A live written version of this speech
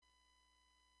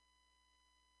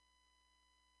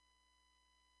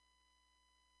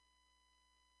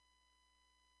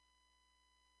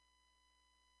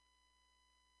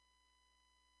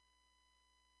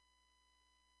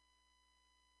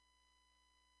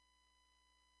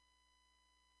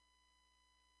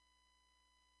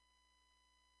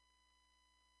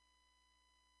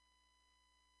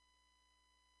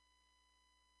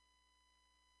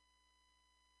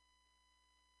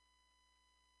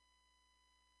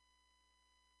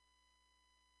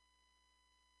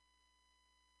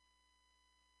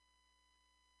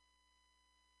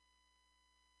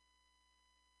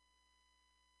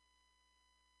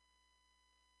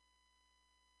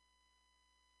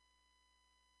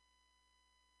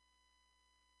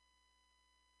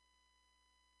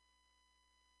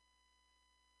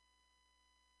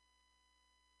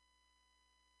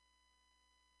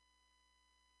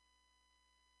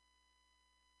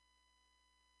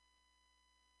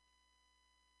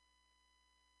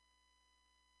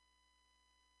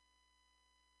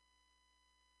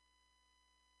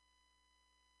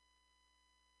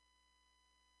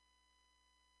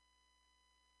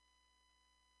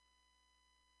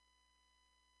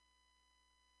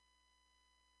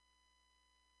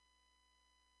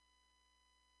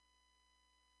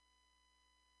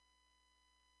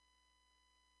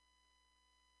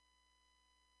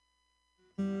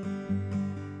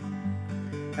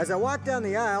As I walked down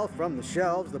the aisle from the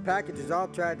shelves, the packages all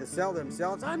tried to sell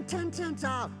themselves. I'm 10 cents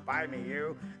off. Buy me,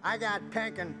 you. I got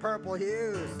pink and purple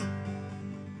hues.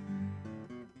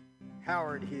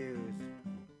 Howard Hughes.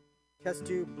 Test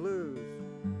tube blues.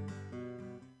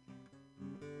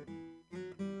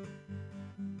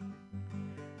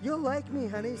 You'll like me,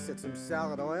 honey, said some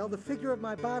salad oil. The figure of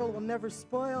my bottle will never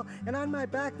spoil. And on my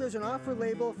back there's an offer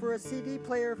label for a CD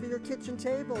player for your kitchen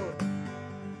table.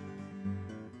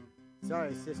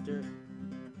 Sorry, sister.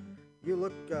 You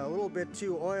look a little bit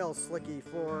too oil slicky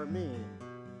for me.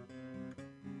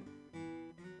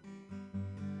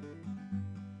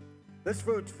 This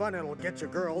food's fun, it'll get you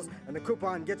girls, and the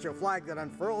coupon gets you a flag that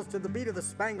unfurls to the beat of the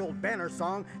Spangled Banner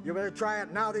song. You better try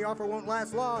it now, the offer won't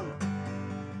last long.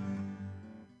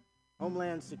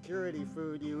 Homeland Security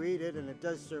food, you eat it, and it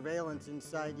does surveillance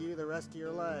inside you the rest of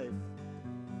your life.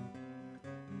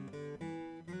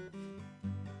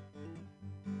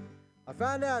 I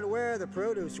found out where the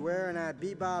produce were, and I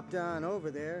bebopped on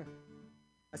over there.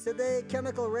 I said they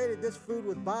chemical rated this food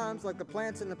with bombs like the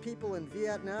plants and the people in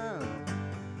Vietnam.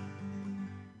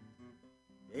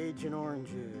 Agent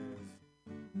Oranges.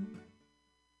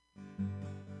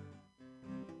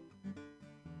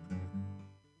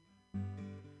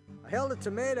 I held a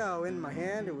tomato in my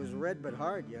hand. It was red but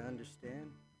hard, you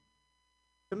understand.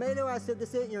 Tomato, I said,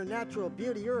 this ain't your natural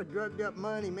beauty. You're a drugged up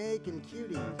money-making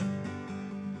cutie.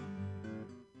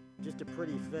 Just a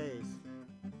pretty face.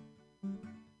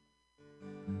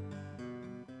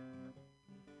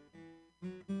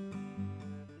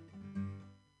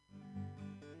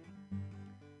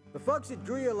 The folks at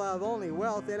LaborAndLove only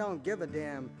wealth, they don't give a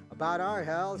damn about our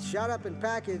health. Shut up and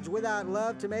package without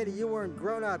love. Tomato, you weren't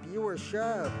grown up, you were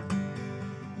shoved.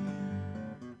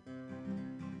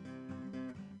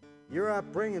 Your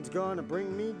upbringing's gonna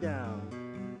bring me down.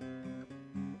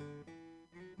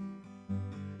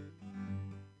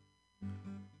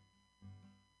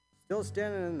 Still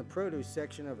standing in the produce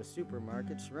section of a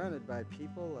supermarket, surrounded by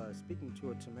people speaking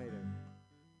to a tomato.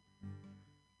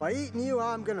 By eating you,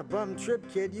 I'm gonna bum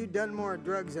trip, kid. You done more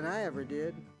drugs than I ever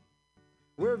did.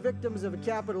 We're victims of a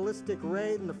capitalistic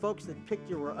raid, and the folks that picked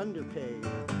you were underpaid.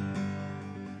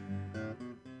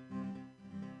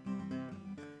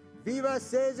 Viva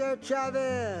Cesar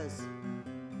Chavez!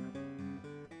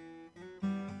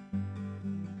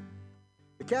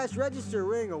 The cash register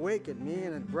ring awakened me,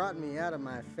 and it brought me out of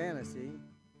my fantasy.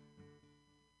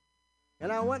 And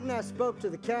I went and I spoke to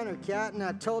the counter cat, and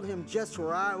I told him just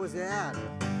where I was at.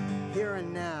 Here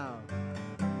and now.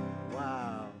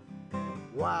 Wow.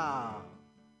 Wow.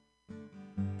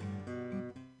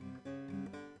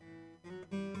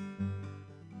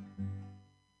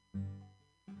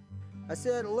 I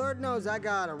said, Lord knows I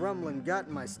got a rumbling gut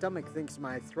and my stomach thinks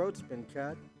my throat's been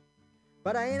cut.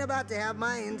 But I ain't about to have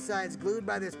my insides glued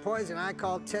by this poison I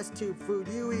call test tube food.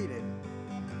 You eat it.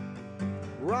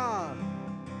 Raw.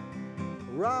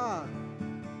 Raw.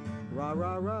 Raw,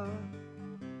 raw, raw.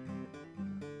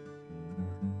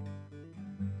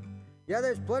 Yeah,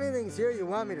 there's plenty of things here you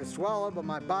want me to swallow, but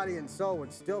my body and soul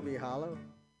would still be hollow.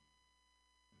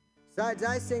 Besides,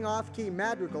 I sing off-key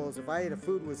madrigals if I ate a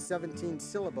food with 17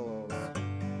 syllables.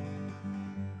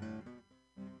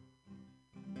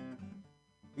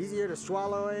 Easier to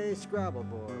swallow a Scrabble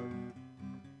board.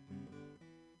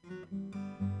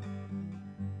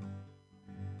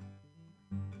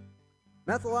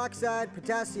 Methyl oxide,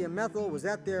 potassium methyl, was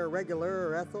that there regular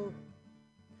or ethyl?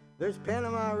 There's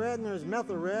Panama red and there's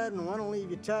methyl red, and one will leave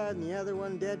you tired and the other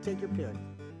one dead. Take your pick.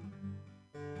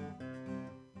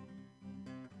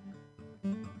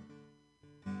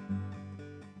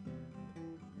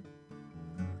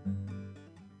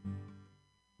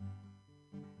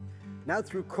 Now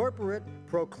through corporate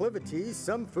proclivities,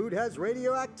 some food has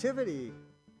radioactivity.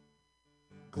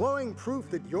 Glowing proof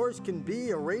that yours can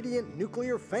be a radiant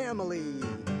nuclear family.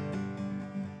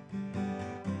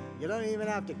 You don't even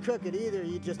have to cook it either.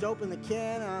 You just open the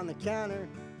can on the counter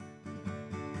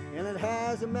and it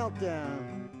has a meltdown.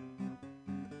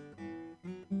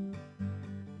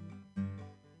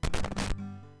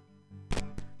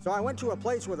 So I went to a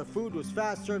place where the food was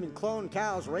fast, serving clone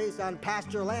cows raised on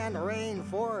pasture land,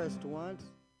 rainforest once.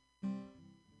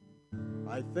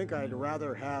 I think I'd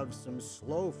rather have some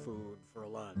slow food for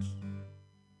lunch.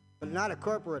 But not a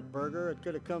corporate burger. It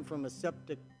could have come from a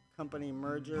septic company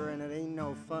merger, and it ain't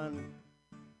no fun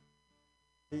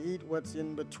to eat what's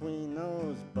in between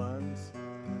those buns.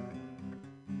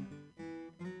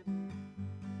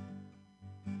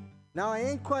 Now, I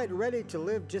ain't quite ready to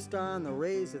live just on the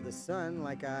rays of the sun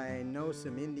like I know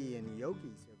some Indian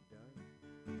yogis have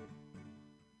done.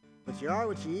 But you are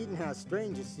what you eat, and how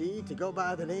strange you see to go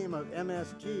by the name of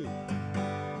MSG.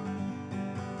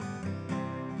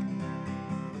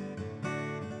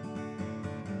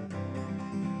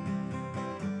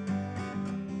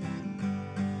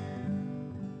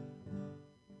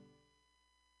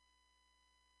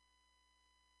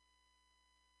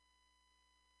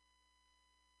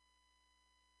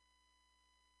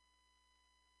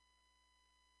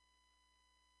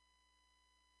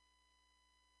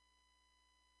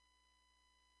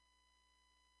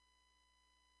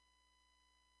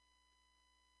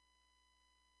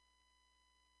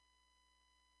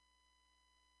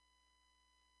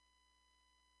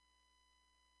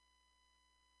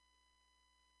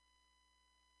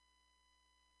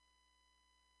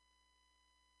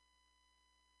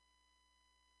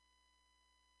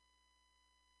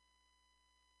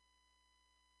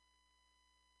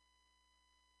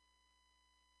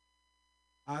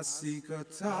 Ainsi que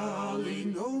tali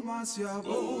no masia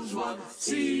bourgeois,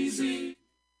 easy.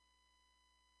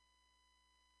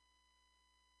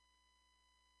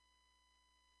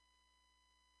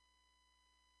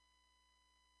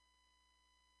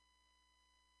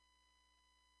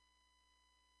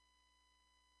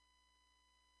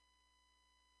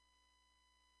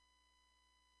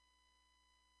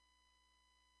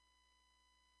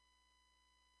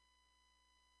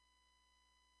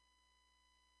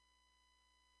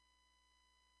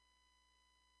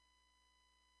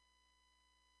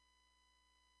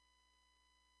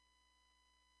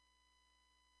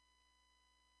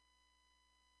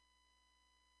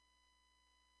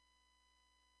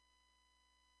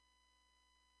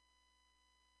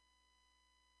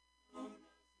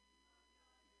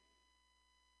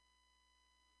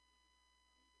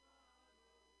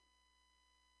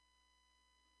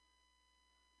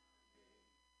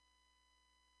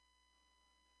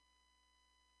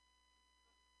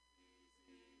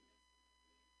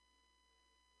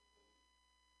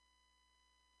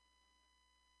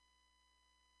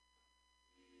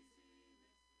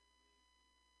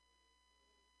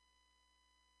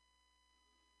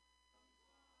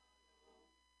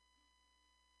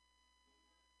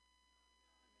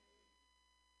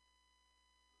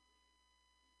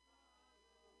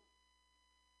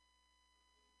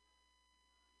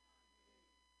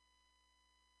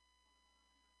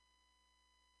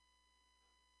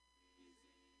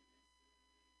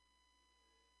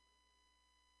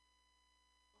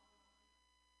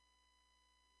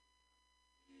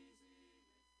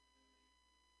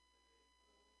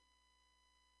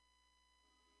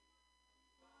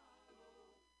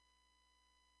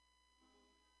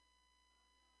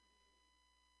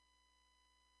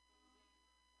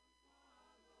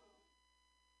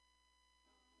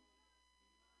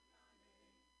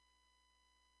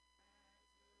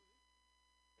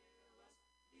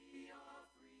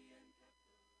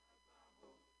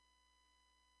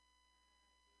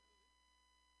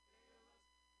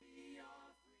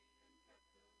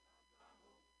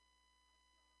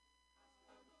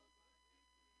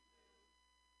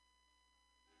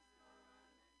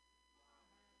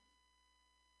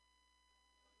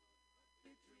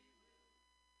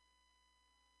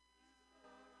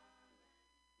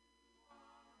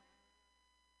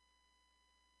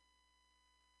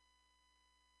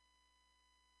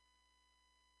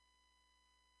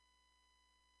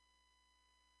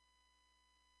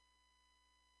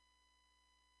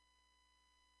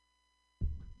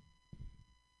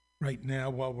 Right now,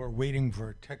 while we're waiting for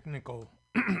a technical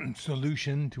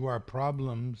solution to our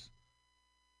problems,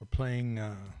 we're playing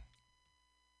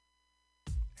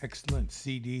excellent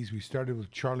CDs. We started with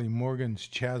Charlie Morgan's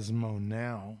Chasmo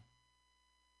Now.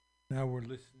 Now we're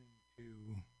listening to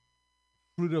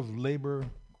Fruit of Labor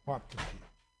Cooperative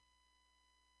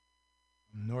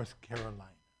from North Carolina.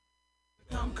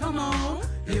 Come on,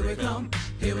 here we come,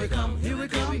 here we come, here we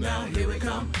come now, here we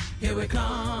come, here we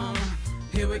come,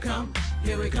 here we come,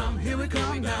 here we come, here we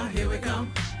come now, here we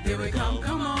come,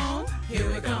 come on, here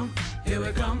we come, here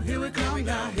we come, here we come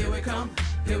now, here we come,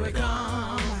 here we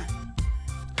come.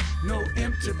 No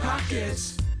empty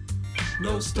pockets,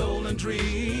 no stolen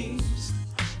dreams,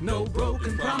 no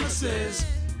broken promises,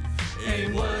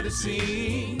 ain't what it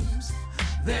seems.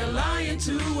 They're lying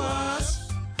to us.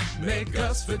 Make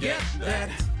us forget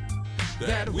that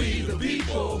we the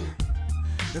people,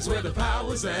 that's where the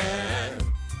power's at,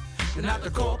 and not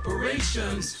the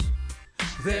corporations.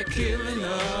 They're killing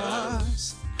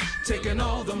us, taking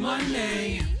all the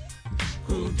money.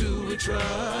 Who do we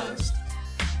trust?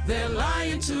 They're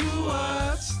lying to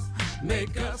us,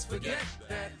 make us forget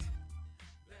that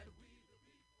we the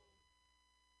people.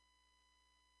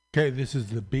 Okay, this is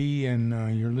the B,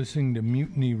 and you're listening to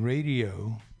Mutiny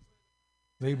Radio.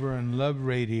 Labor and Love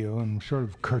Radio, and sort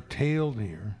of curtailed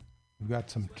here. We've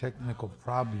got some technical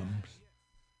problems,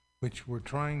 which we're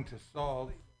trying to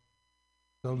solve.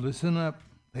 So listen up,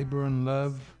 Labor and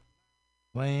Love,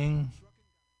 playing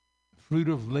Fruit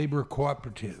of Labor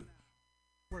Cooperative.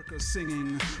 Workers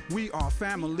singing, we are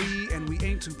family and we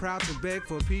ain't too proud to beg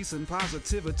for peace and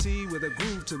positivity with a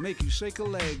groove to make you shake a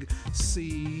leg.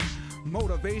 See,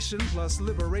 motivation plus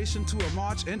liberation to a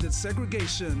march ended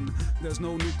segregation. There's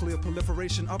no nuclear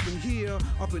proliferation up in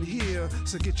here,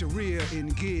 so get your rear in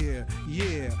gear.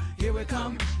 Yeah, here we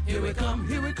come, here we come,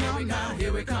 here we come now,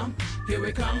 here we come,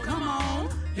 come on.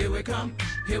 Here we come,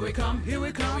 here we come, here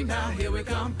we come now, here we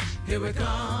come, here we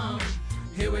come.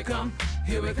 Here we come,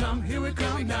 here we come, here we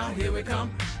come now, here we come,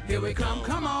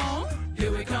 come on. Here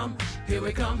we come, here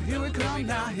we come, here we come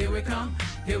now, here we come,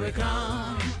 here we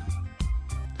come.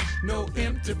 No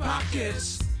empty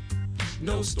pockets,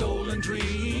 no stolen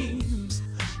dreams,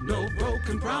 no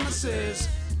broken promises,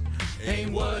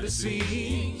 ain't what it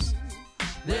seems.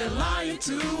 They're lying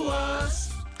to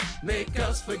us, make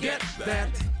us forget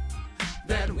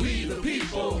that we the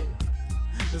people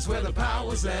is where the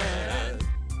power's at,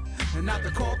 and not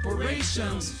the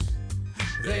corporations.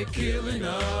 They're killing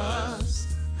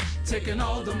us, taking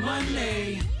all the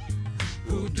money.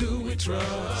 Who do we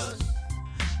trust?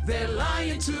 They're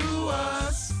lying to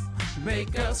us,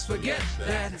 make us forget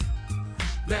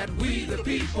that we the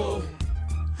people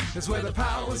is where the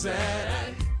power's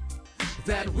at,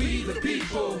 that we the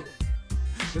people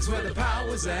is where the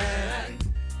power's at,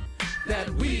 that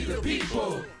we the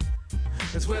people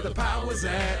is where the power's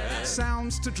at.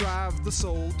 Sounds to drive the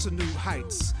soul to new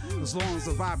heights, as long as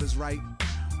the vibe is right.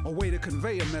 A way to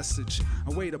convey a message,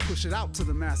 a way to push it out to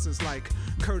the masses, like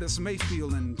Curtis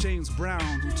Mayfield and James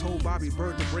Brown, who told Bobby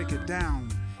Bird to break it down.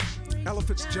 Ella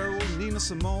Fitzgerald, Nina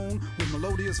Simone, with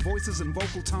melodious voices and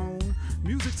vocal tone.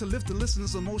 Music to lift the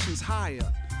listener's emotions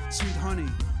higher. Sweet Honey,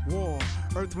 War,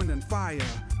 Earth, Wind, and Fire.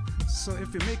 So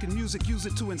if you're making music, use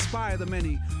it to inspire the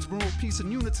many, to promote peace and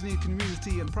unity in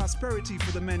community and prosperity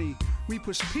for the many. We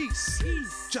push peace,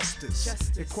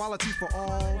 justice, equality for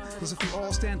all. Because if we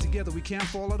all stand together, we can't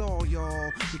fall at all,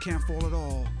 y'all. We can't fall at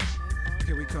all.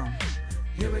 Here we come.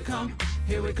 Here we come,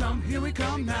 here we come, here we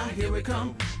come, now here we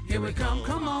come,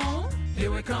 come on.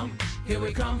 Here we come, here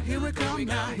we come, here we come,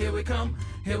 now here we come,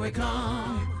 here we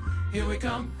come, here we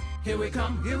come, here we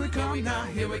come, here we come, now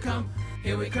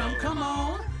here we come, come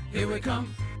on. Here we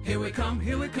come, here we come,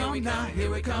 here we come, now here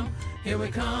we come, here we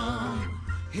come,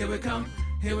 here we come,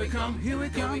 here we come, here we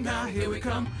come, now here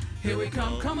we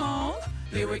come, come on.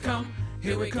 Here we come,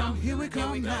 here we come, here we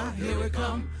come, now here we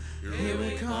come, here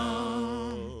we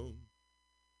come.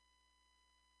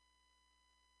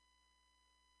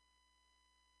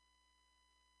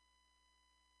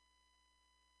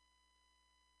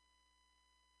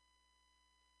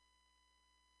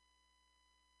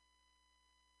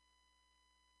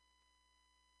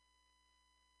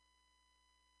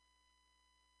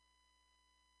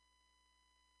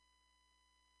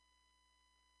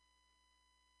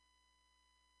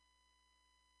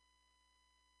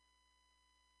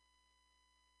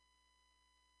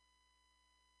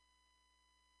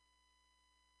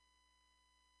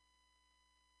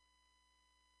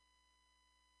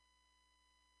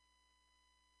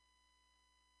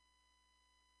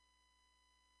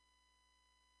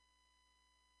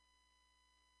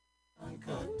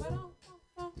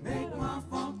 Make my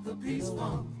funk the peace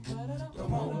funk. Don't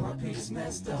want my peace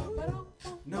messed up.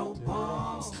 No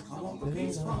bombs, I want the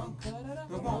peace funk.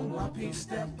 Don't want my peace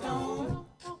stepped on.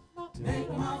 Make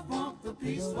my funk the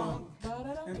peace funk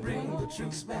and bring the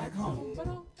troops back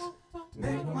home.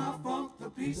 Make my funk the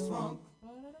peace funk.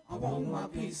 I want my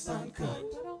peace uncut.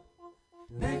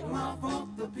 Make my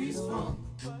funk the peace funk.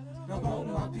 Don't want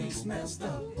my peace messed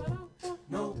up.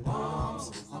 No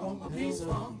bombs, I want the peace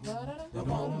funk. Don't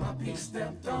want my peace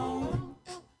stepped on.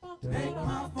 Make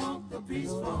my funk the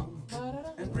peace funk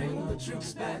and bring the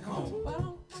troops back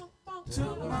home.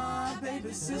 Took my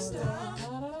baby sister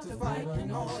to fight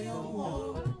an oil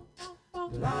war.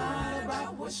 Lied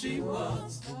about what she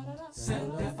was,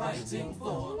 sent there fighting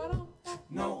for.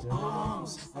 No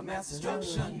arms of mass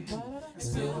destruction, and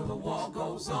still the war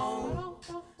goes on.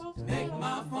 Make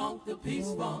my funk the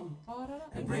peace funk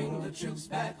and bring the troops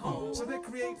back home. So they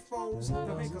create foes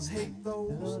that make us hate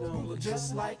those who look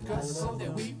just like us, so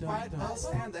that we fight us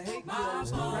and the hate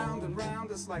grows. Round and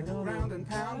round, it's like round and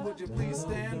pound. Would you please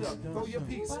stand up, throw your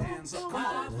peace hands up? Come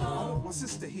on, I want my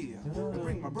sister here and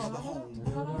bring my brother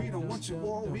home. We don't want your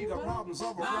war, we got problems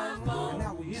of our own, and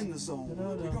now we in the zone.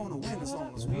 We're gonna win as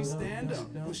long as we stand up.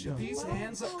 Push your peace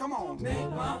hands up, come on. Make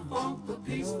my funk the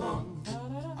peace funk.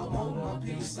 I want my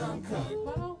peace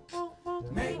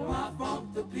uncut. Make my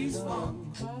funk the peace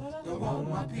funk. Don't want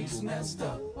my peace messed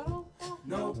up.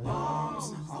 No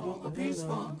bombs, I want the peace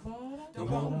funk. Don't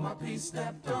want my peace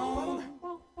stepped on.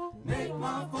 Make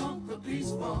my funk the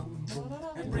peace funk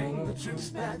and bring the troops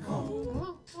back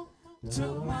home.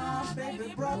 Took my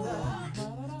baby brother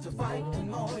to fight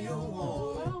an oil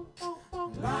war.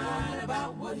 Lied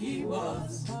about what he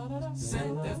was,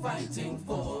 sent there fighting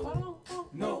for.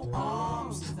 No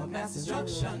arms of mass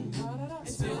destruction, and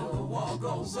still the war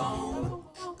goes on.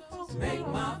 Make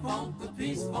my funk the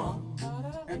peace funk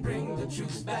and bring the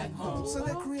troops back home. So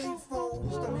they create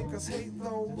foes that make us hate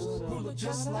those who look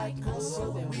just like us,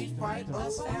 so that we fight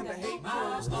us and the hate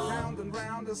grows. Round and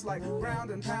round, it's like round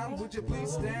and pound. Would you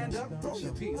please stand up, throw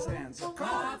your peace hands up? Come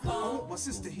on, I want my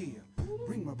sister here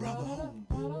Bring my brother home.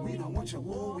 We don't want your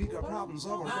war, we got problems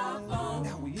all around.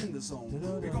 Now we in the zone.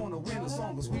 We're gonna win the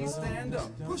song as we stand up.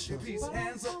 Push your peace,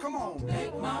 hands up, come on.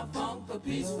 Make my funk the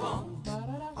peace funk.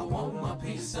 I want my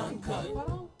peace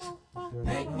uncut.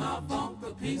 Make my funk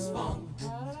the peace funk.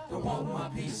 Don't want my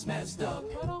peace messed up.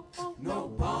 No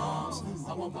bombs.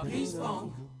 I want my peace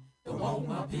funk. Don't want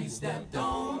my peace stepped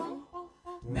on.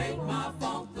 Make my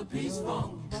funk the peace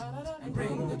funk and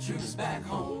bring the troops back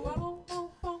home.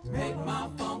 Make my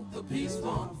funk the peace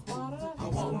funk. I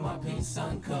want my peace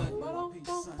uncut.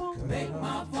 Make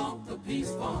my funk the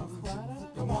peace funk.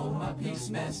 Don't want my peace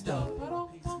messed up.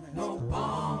 No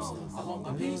bombs. I want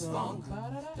my peace funk.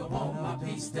 Don't want my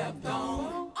peace stepped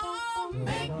on.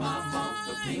 Make my funk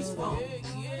the peace funk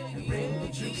and bring the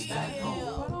troops back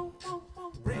home.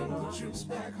 Bring the troops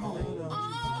back home.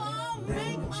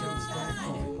 Bring the troops back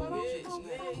home.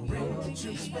 Bring the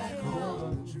troops back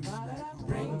home.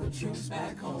 Bring the troops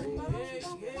back home.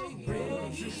 Bring the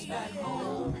troops back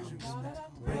home.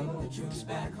 Bring the troops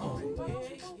back home.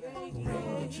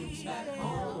 Bring the troops back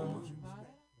home.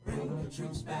 Bring the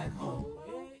troops back home.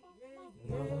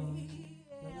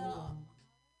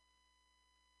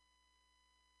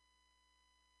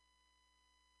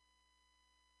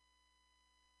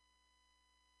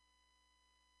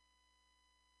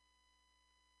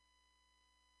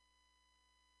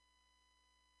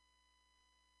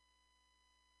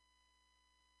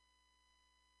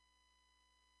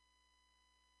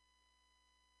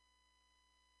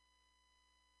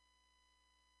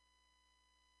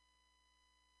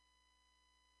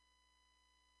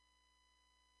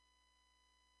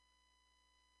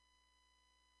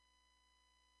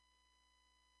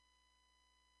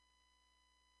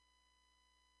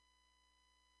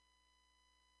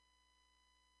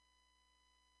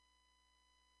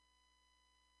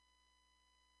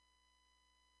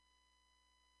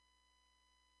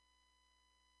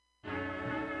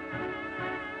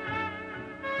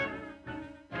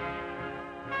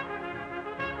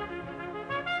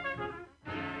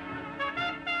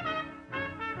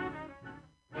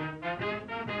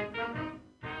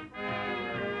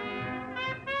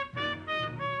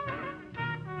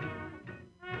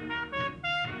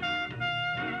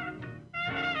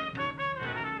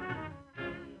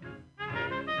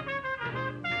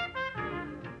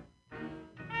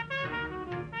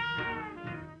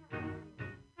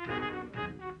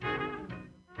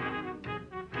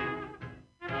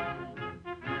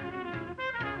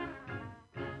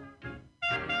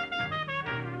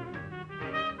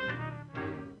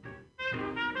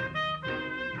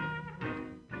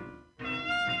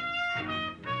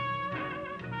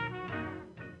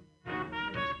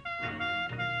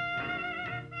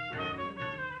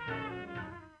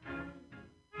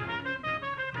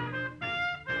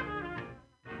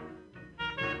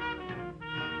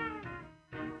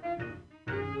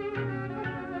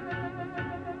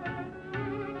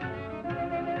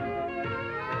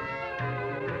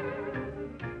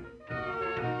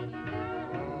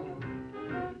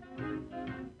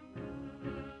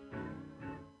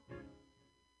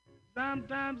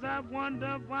 Sometimes I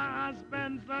wonder why I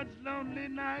spend such lonely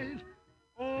nights.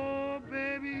 Oh,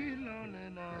 baby, lonely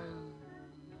nights.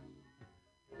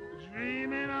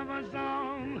 Dreaming of a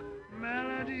song,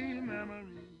 melody,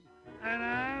 memory. And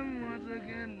I'm once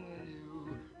again with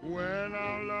you. When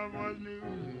our love was new,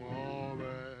 oh,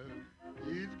 man.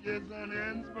 Each kiss an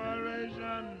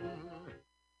inspiration.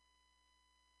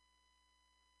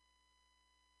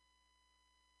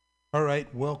 All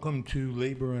right, welcome to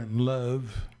Labor and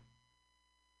Love.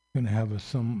 Going to have a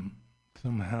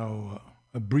somehow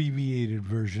abbreviated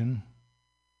version.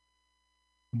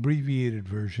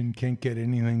 Can't get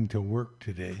anything to work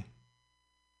today.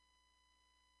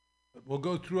 But we'll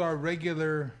go through our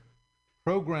regular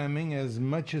programming as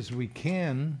much as we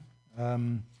can.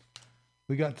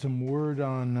 We got some word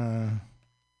on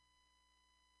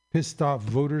Pissed Off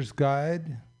Voters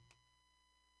Guide.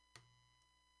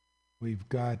 We've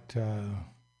got,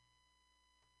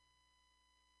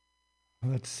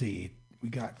 let's see,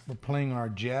 we're playing our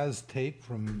jazz tape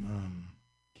from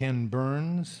Ken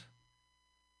Burns.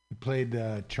 We played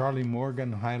Charlie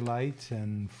Morgan highlights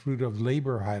and Fruit of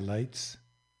Labor highlights.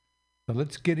 So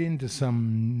let's get into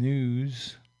some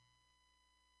news.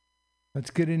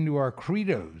 Let's get into our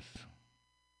credos.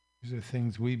 These are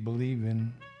things we believe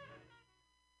in.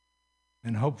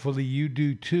 And hopefully you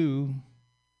do too.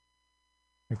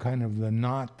 They're kind of the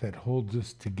knot that holds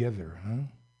us together, huh?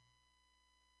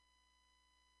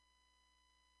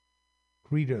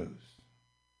 Credos.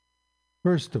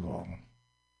 First of all,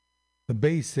 the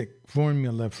basic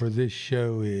formula for this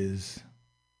show is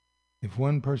if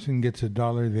one person gets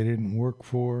 $1 they didn't work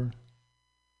for,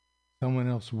 Someone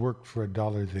else worked for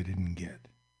 $1 they didn't get.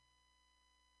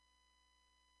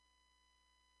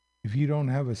 If you don't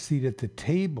have a seat at the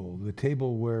table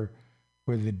where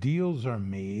the deals are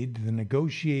made, the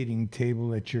negotiating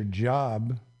table at your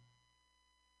job,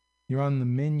 you're on the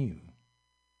menu.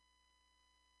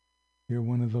 You're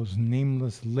one of those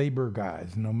nameless labor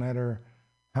guys. No matter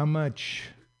how much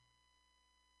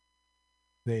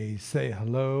they say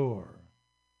hello or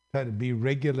try to be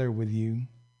regular with you,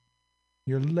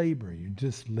 you're labor. You're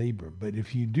just labor. But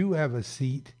if you do have a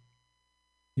seat,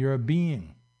 you're a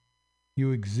being.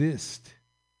 You exist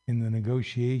in the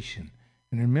negotiation.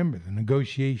 And remember, the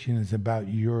negotiation is about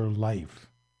your life.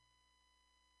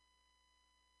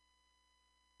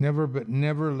 Never but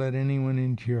never let anyone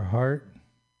into your heart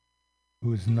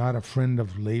who is not a friend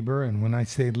of labor. And when I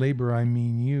say labor, I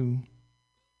mean you.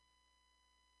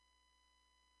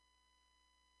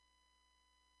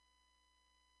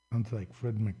 Sounds like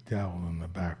Fred McDowell in the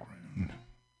background.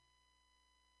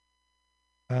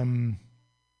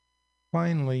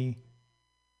 Finally,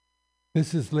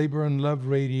 this is Labor and Love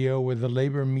Radio, where the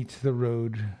labor meets the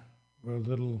road. We're a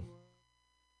little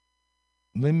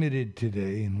limited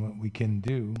today in what we can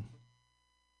do.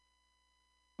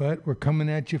 But we're coming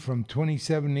at you from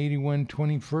 2781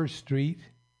 21st Street,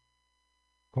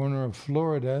 corner of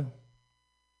Florida.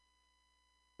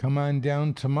 Come on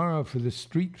down tomorrow for the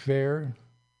street fair,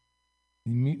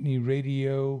 the Mutiny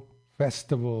Radio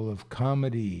Festival of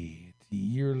Comedy. It's a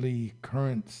yearly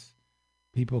occurrence.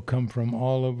 People come from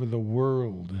all over the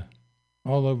world,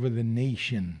 all over the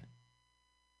nation,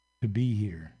 to be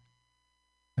here.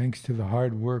 Thanks to the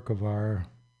hard work of our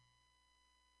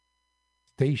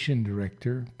station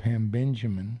director, Pam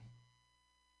Benjamin,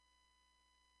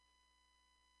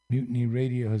 Mutiny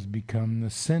Radio has become the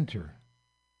center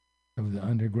of the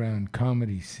underground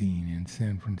comedy scene in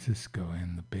San Francisco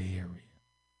and the Bay Area.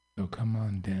 So come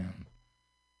on down.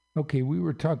 Okay, we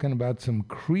were talking about some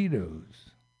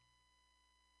credos.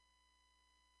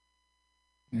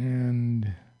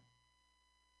 And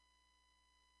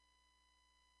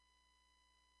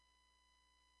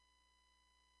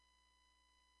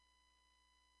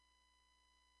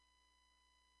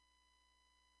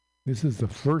this is the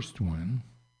first one,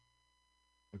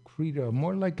 a credo,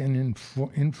 more like an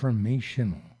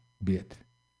informational bit.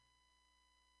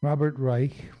 Robert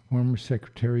Reich, former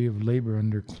Secretary of Labor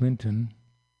under Clinton,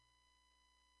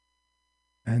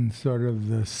 and sort of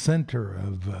the center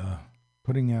of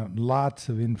putting out lots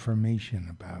of information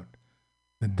about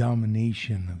the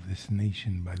domination of this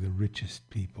nation by the richest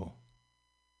people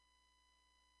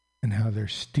and how they're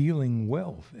stealing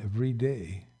wealth every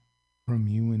day from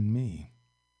you and me.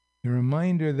 The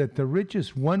reminder that the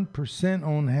richest 1%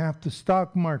 own half the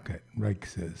stock market, Reich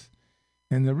says,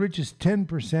 and the richest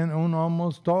 10% own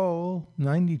almost all,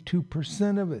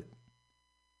 92% of it.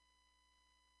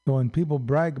 So when people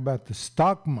brag about the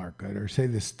stock market or say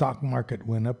the stock market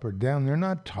went up or down, they're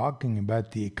not talking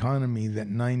about the economy that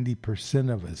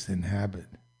 90% of us inhabit.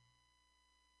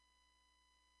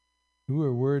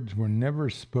 Truer words were never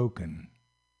spoken.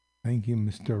 Thank you,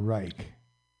 Mr. Reich.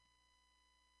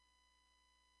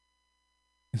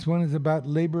 This one is about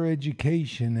labor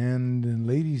education, and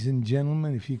ladies and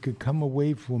gentlemen, if you could come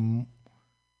away from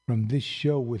this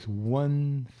show with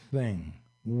one thing,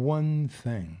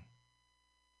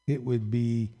 it would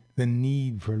be the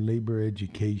need for labor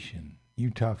education.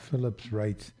 Utah Phillips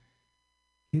writes,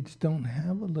 kids don't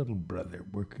have a little brother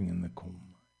working in the coal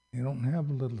mine. They don't have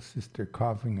a little sister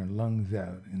coughing her lungs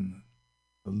out in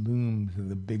the looms of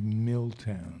the big mill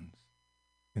towns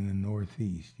in the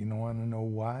Northeast. You don't want to know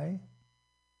why?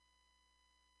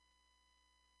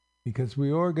 Because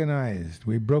we organized.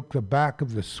 We broke the back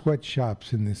of the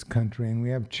sweatshops in this country, and we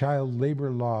have child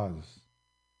labor laws.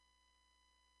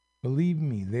 Believe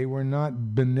me, they were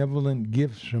not benevolent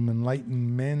gifts from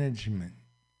enlightened management.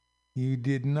 You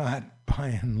did not, by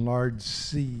and large,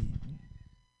 see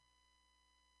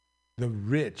the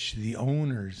rich, the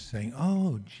owners, saying,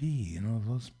 oh, gee,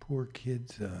 those poor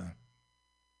kids,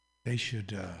 they should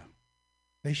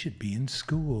be in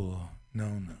school.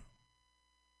 No.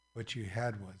 What you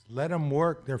had was, let them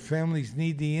work. Their families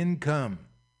need the income.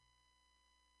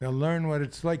 They'll learn what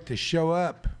it's like to show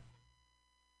up.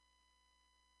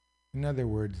 In other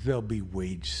words, they'll be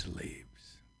wage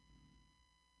slaves.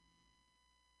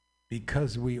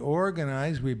 Because we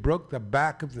organized, we broke the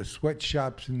back of the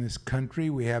sweatshops in this country.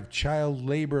 We have child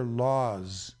labor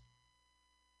laws.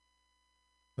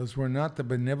 Those were not the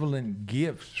benevolent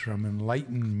gifts from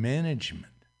enlightened management.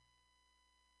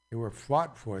 They were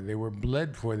fought for, they were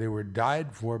bled for, they were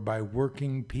died for by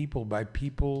working people, by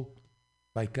people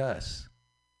like us.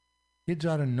 Kids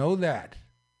ought to know that.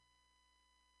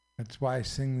 That's why I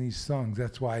sing these songs.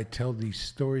 That's why I tell these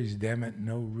stories, damn it,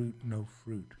 no root, no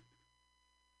fruit.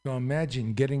 So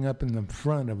imagine getting up in the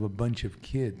front of a bunch of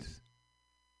kids,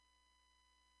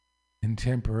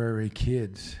 contemporary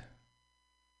kids,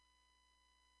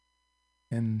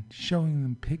 and showing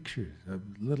them pictures of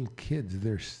little kids,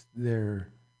 their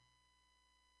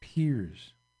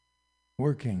peers,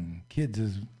 working, kids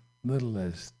as little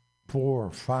as 4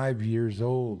 or 5 years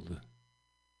old,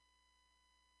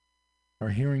 or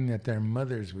hearing that their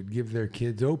mothers would give their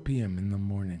kids opium in the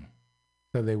morning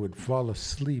so they would fall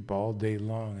asleep all day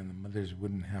long and the mothers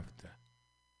wouldn't have to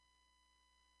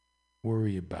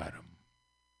worry about them.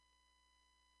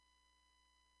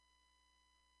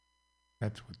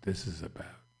 That's what this is about.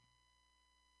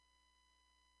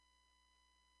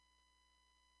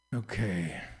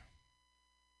 Okay.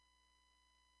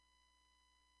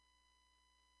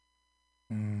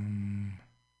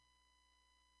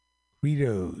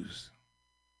 Credos.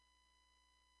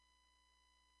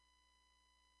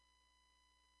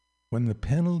 When the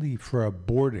penalty for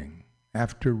aborting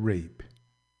after rape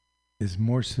is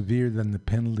more severe than the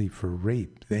penalty for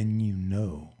rape, then you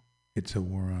know it's a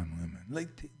war on women.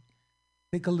 Like,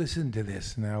 take a listen to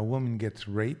this. Now, a woman gets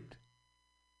raped.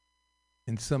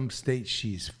 In some states,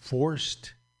 she's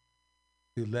forced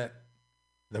to let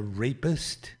the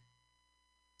rapist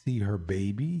see her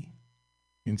baby.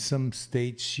 In some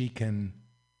states, she can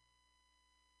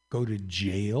go to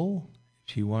jail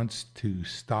if she wants to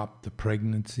stop the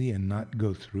pregnancy and not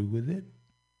go through with it.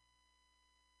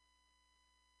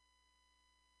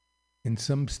 In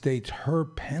some states, her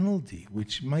penalty,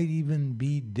 which might even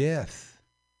be death,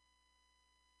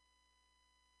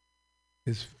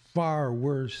 is far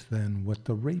worse than what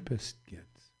the rapist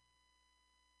gets.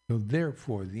 So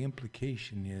therefore, the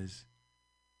implication is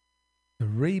the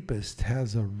rapist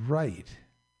has a right.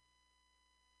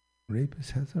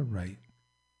 Rapist has a right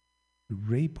to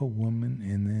rape a woman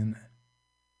and then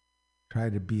try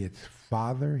to be its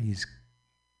father.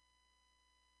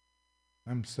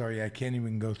 I'm sorry, I can't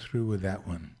even go through with that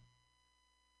one.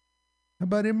 How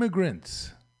about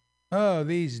immigrants? Oh,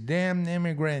 these damn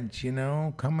immigrants,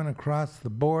 coming across the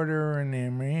border and they're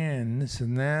in this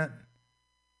and that.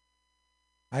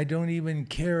 I don't even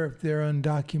care if they're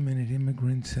undocumented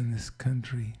immigrants in this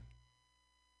country.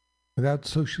 Without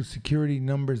Social Security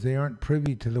numbers, they aren't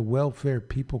privy to the welfare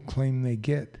people claim they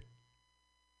get.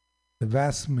 The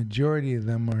vast majority of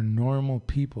them are normal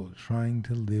people trying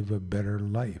to live a better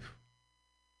life.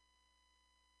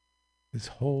 This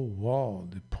whole wall,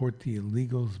 deport the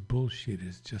illegals bullshit,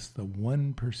 is just the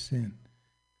 1%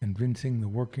 convincing the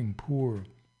working poor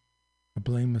to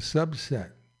blame a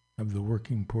subset of the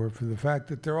working poor for the fact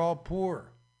that they're all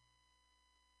poor.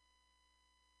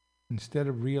 Instead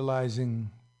of realizing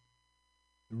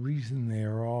the reason they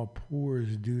are all poor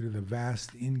is due to the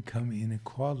vast income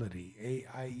inequality,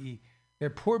 i.e., they're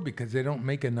poor because they don't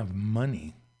make enough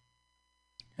money.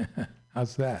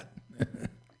 How's that?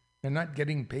 They're not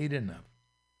getting paid enough.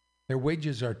 Their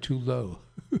wages are too low.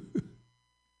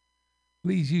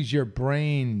 Please use your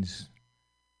brains.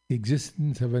 The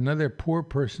existence of another poor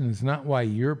person is not why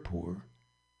you're poor,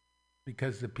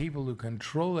 because the people who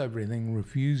control everything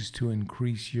refuse to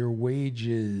increase your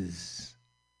wages.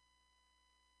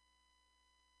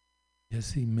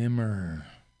 Jesse Mimmer,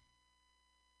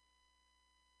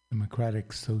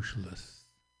 Democratic Socialist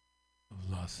of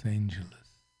Los Angeles.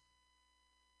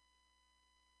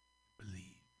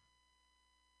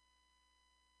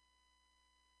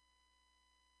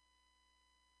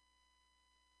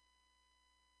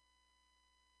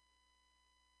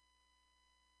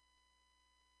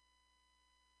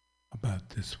 About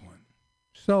this one.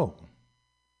 So,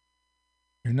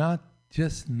 you're not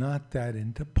that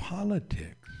into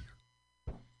politics.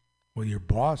 Well, your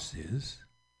boss is,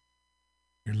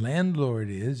 your landlord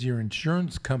is, your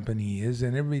insurance company is,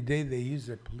 and every day they use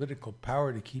their political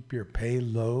power to keep your pay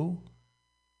low,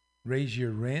 raise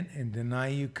your rent, and deny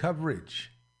you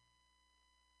coverage.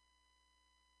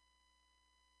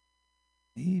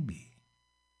 Maybe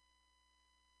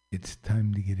it's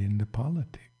time to get into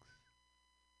politics.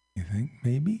 You think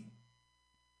maybe?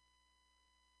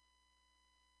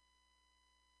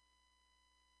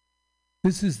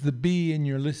 This is the B, and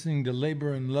you're listening to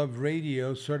Labor and Love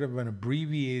Radio, sort of an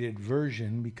abbreviated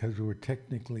version because we're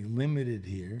technically limited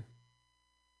here.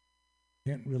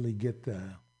 Can't really get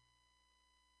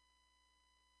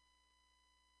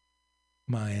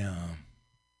my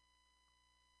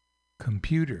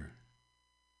computer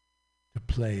to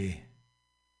play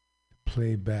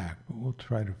back, but we'll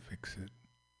try to fix it.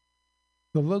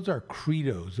 So those are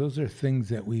credos. Those are things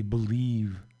that we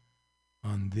believe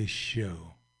on this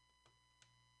show.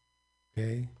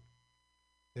 Okay?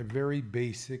 They're very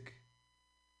basic.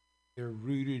 They're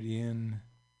rooted in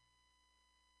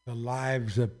the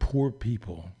lives of poor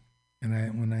people.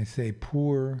 And when I say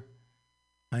poor,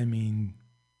 I mean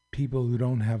people who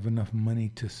don't have enough money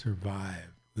to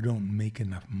survive, who don't make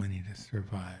enough money to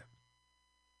survive.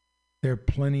 There are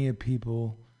plenty of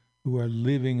people who are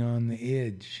living on the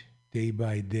edge day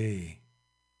by day.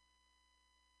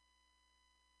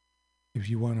 If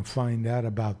you want to find out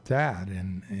about that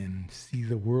and see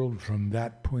the world from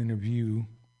that point of view,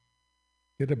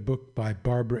 get a book by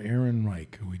Barbara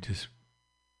Ehrenreich, who we just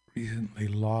recently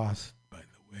lost, by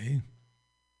the way.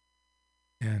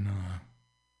 And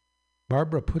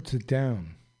Barbara puts it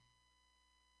down.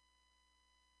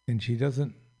 And she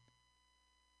doesn't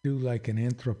do like an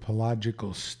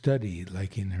anthropological study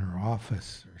like in her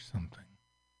office or something.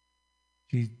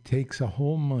 She takes a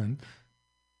whole month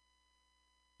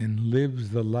and lives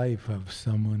the life of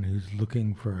someone who's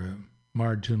looking for a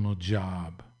marginal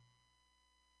job,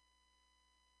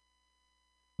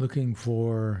 looking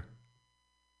for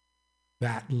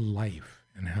that life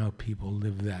and how people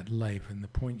live that life. And the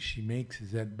point she makes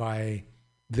is that by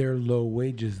their low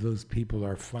wages, those people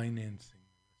are financing.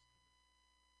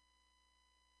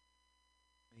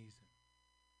 Amazing.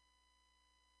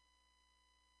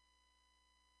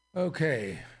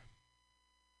 Okay.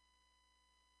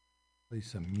 Play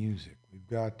some music. We've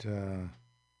got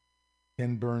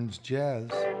Ken Burns Jazz.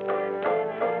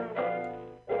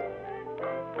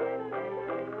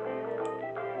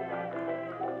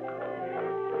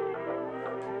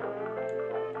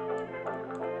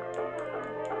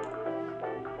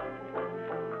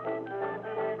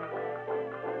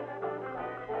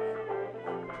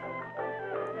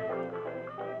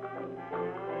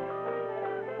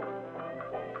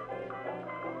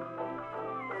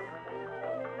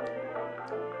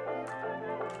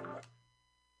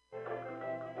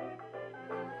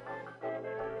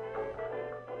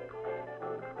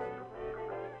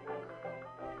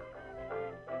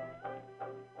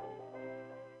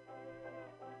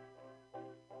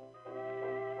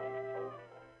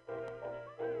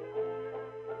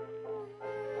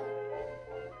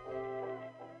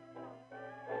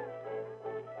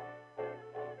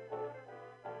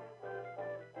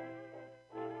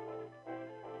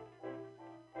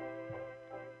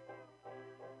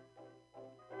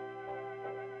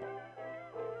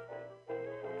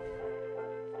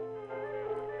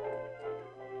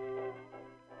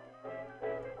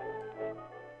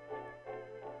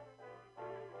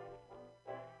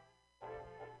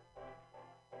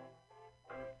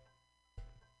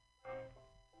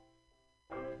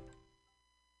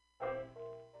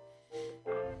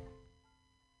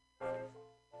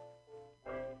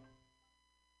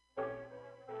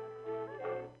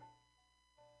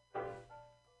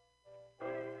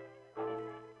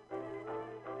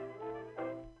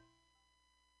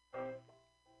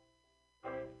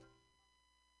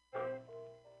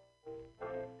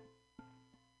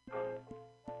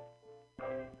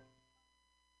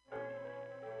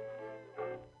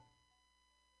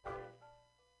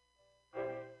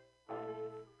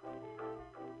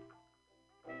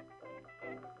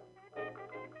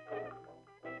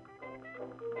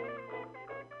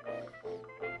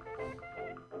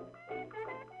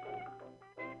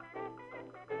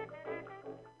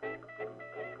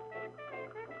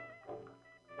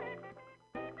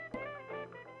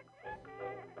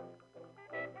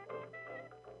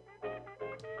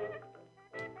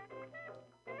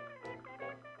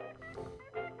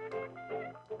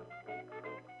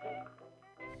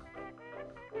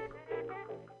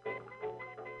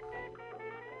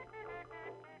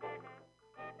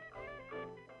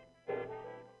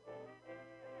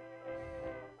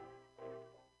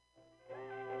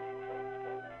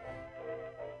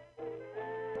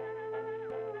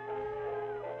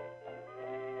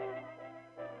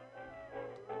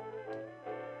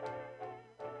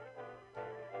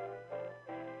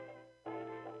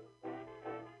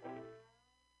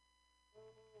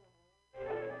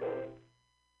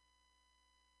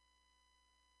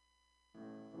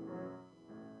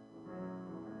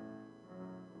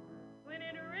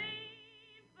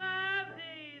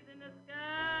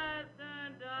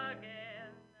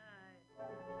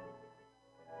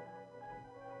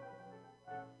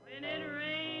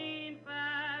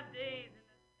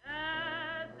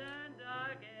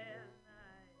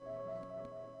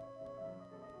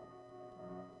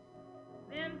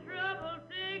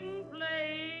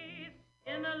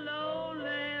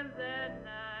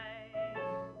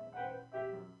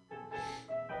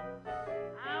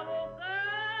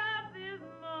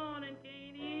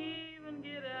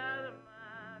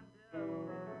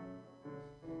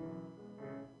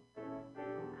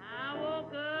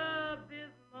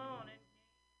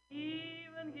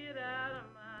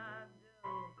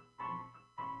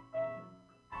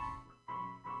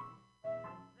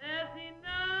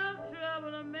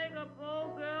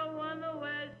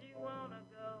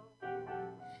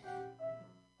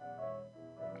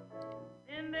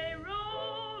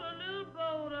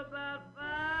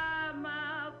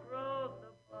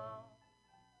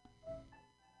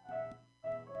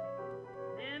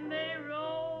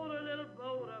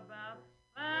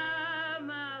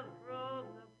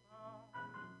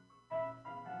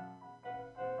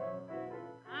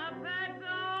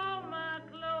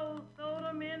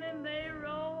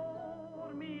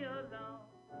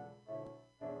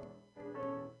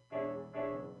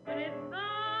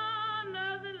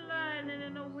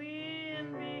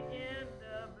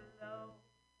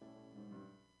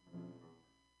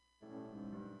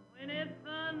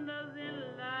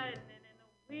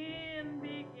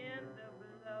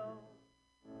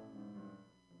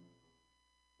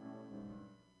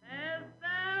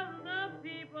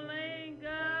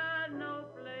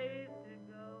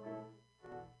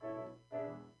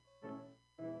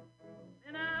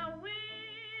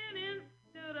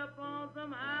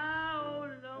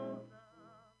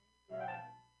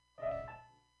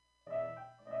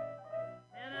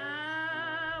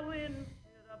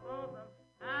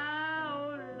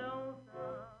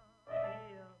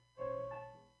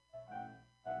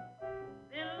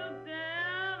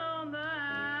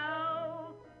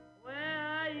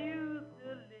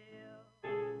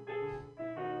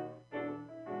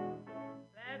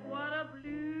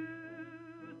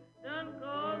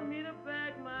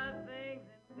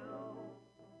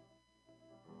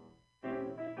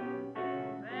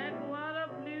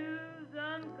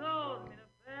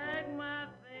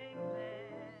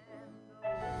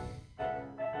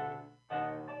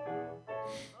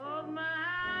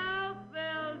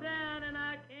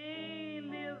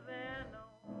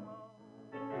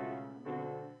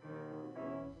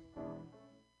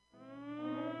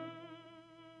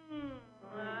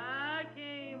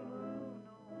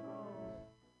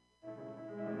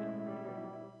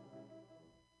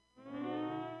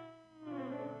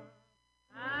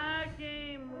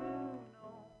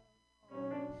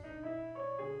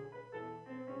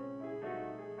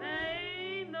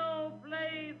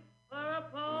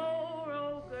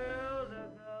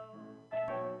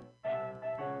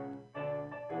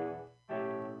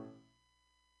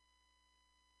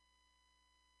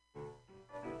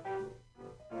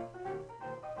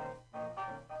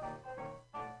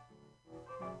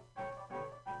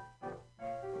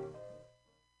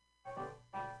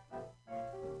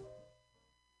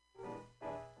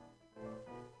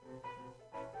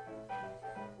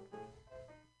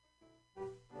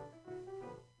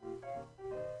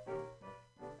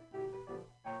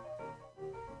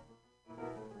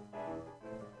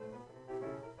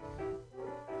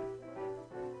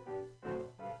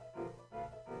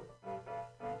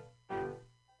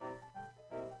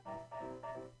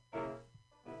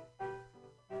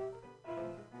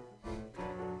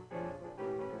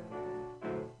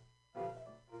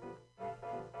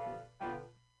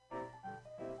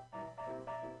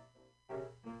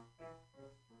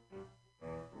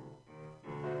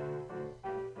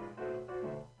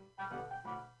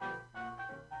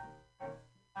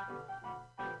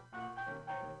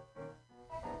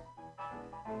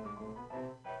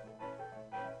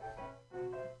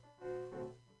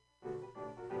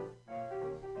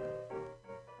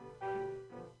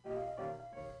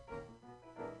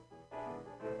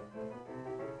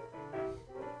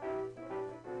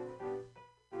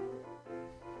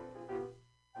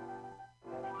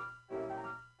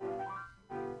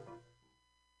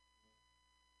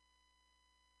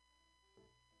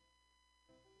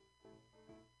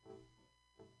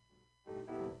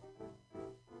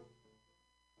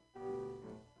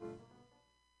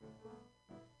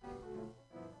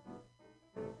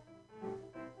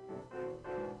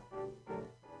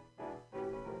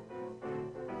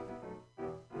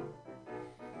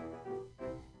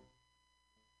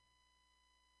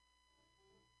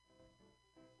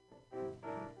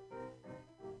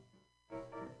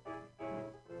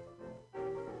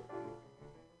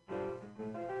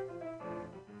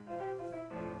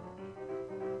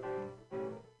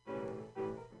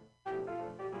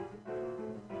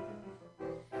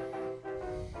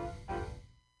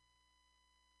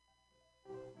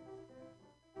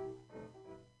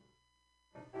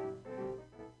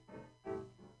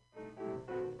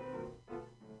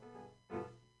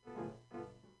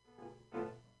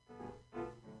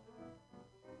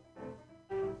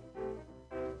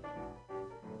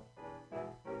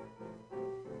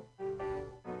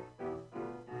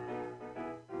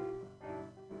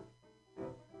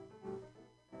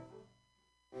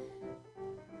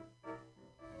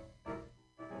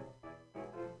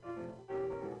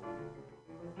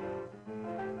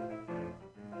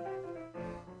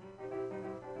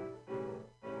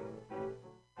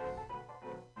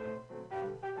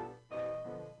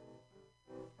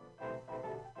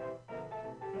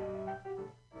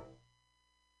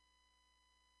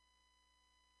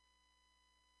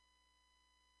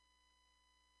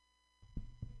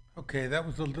 Okay, that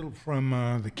was a little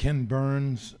from the Ken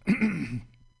Burns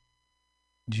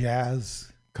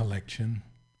Jazz Collection.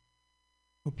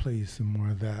 We'll play you some more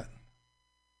of that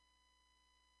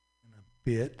in a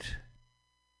bit.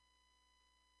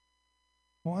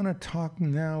 I want to talk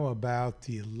now about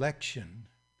the election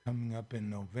coming up in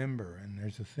November, and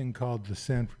there's a thing called the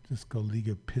San Francisco League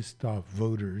of Pissed Off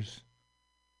Voters,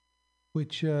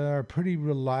 which are pretty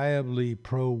reliably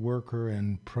pro-worker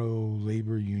and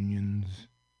pro-labor unions,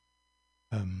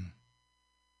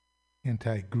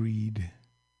 anti-greed.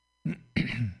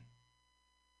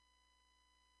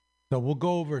 So we'll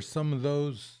go over some of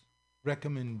those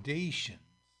recommendations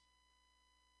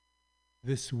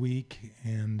this week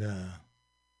and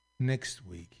next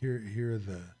week. Here are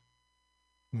the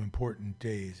important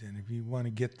days. And if you want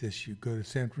to get this, you go to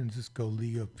San Francisco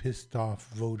League of Pissed Off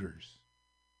Voters.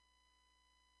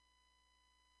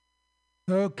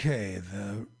 Okay,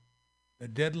 the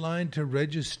deadline to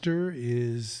register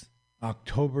is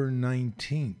October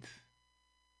 19th.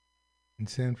 In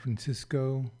San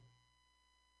Francisco,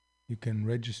 you can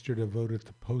register to vote at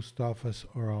the post office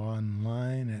or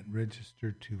online at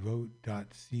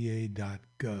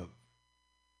registertovote.ca.gov.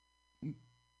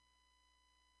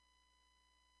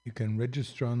 You can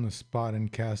register on the spot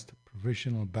and cast a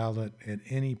provisional ballot at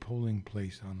any polling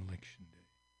place on Election Day.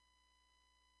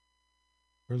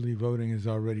 Early voting has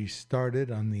already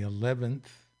started on the 11th.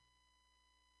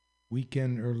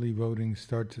 Weekend early voting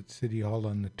starts at City Hall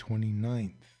on the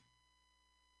 29th.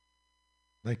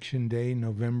 Election Day,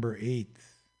 November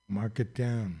 8th. Mark it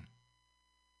down.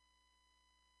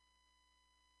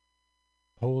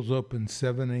 Polls open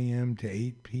 7 a.m. to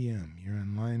 8 p.m. You're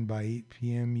in line by 8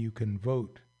 p.m. You can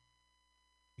vote.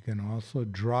 You can also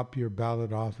drop your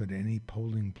ballot off at any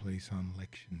polling place on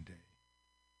Election Day.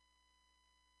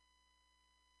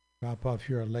 Drop off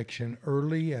your election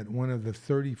early at one of the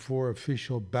 34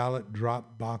 official ballot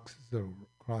drop boxes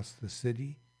across the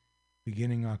city,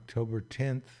 beginning October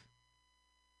 10th.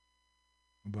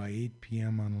 By 8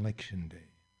 p.m. on Election Day.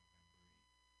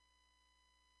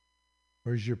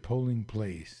 Where's your polling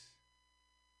place?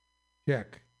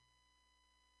 Check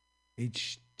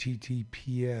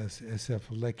https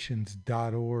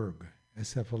sfelections.org,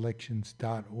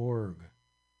 sfelections.org,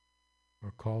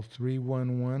 or call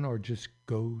 311 or just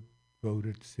go vote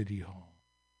at City Hall.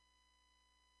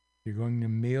 If you're going to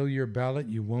mail your ballot,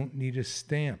 you won't need a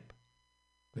stamp,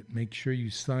 but make sure you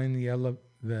sign the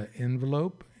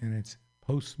envelope and it's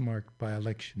postmarked by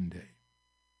Election Day.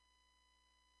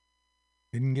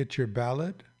 Didn't get your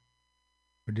ballot?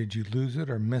 Or did you lose it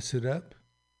or mess it up?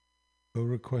 Go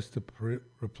request a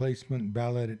replacement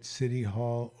ballot at City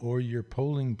Hall or your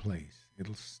polling place.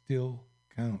 It'll still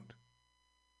count.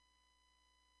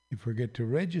 If you forget to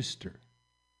register,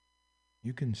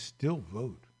 you can still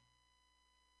vote.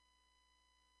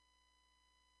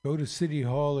 Go to City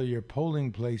Hall or your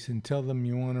polling place and tell them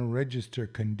you want to register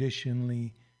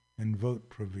conditionally and vote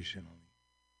provisionally.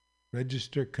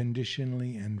 Register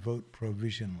conditionally and vote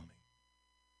provisionally.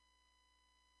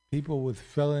 People with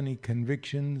felony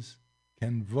convictions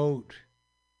can vote.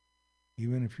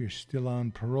 Even if you're still on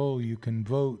parole, you can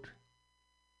vote.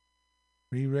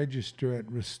 Re-register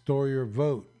at Restore Your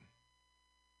Vote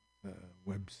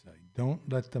website.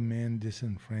 Don't let the man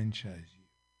disenfranchise you.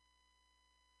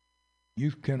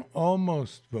 You can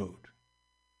almost vote.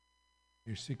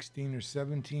 You're 16 or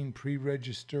 17,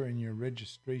 pre-register, and your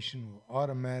registration will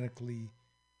automatically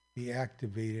be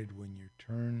activated when your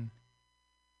turn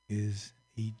is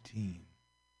 18.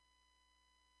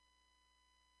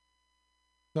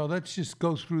 So let's just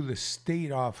go through the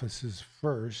state offices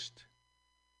first.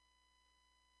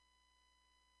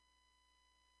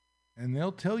 And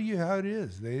they'll tell you how it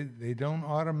is. They don't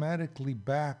automatically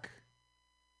back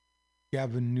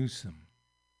Gavin Newsom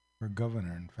for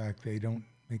governor. In fact, they don't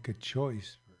make a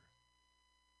choice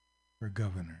for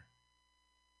governor.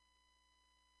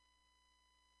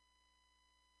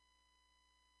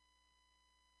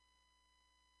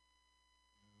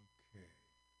 Okay.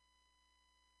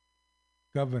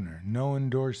 Governor, no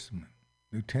endorsement.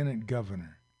 Lieutenant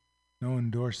governor, no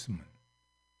endorsement.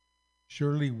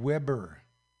 Shirley Weber,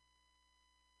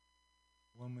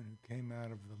 woman who came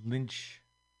out of the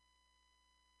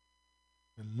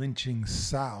lynching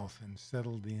South and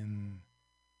settled in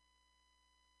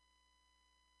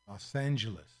Los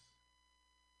Angeles.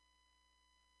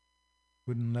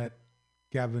 Wouldn't let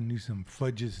Gavin Newsom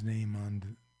fudge his name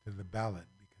onto the ballot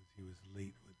because he was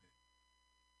late with it.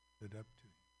 Stood up to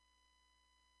him.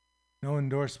 No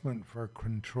endorsement for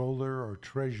controller or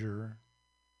treasurer.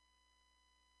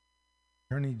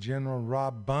 Attorney General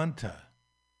Rob Bonta.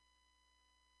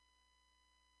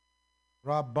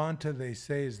 Rob Bonta, they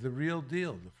say, is the real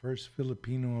deal, the first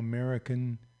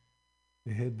Filipino-American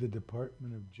to head the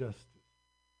Department of Justice.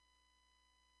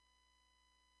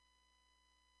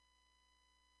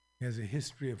 He has a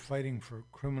history of fighting for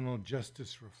criminal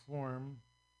justice reform.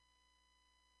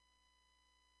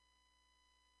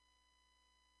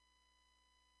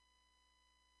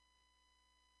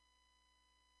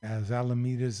 As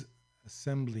Alameda's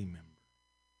assembly member.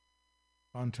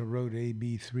 Bonta wrote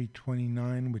AB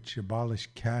 329, which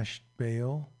abolished cash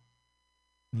bail,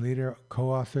 and later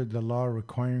co-authored the law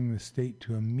requiring the state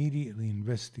to immediately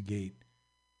investigate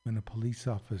when a police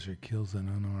officer kills an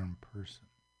unarmed person.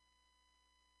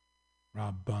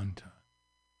 Rob Bonta.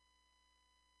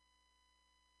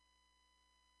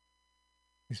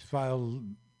 He's filed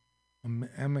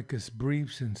amicus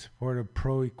briefs in support of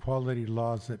pro-equality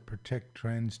laws that protect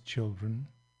trans children.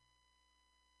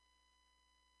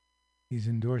 He's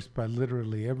endorsed by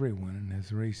literally everyone and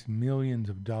has raised millions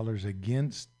of dollars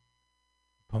against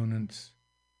opponents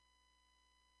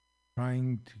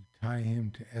trying to tie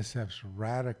him to SF's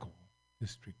radical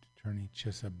district attorney,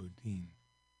 Chesabutin.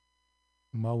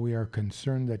 And while we are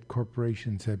concerned that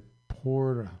corporations have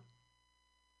poured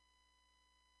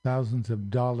thousands of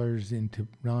dollars into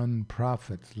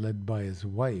non-profits led by his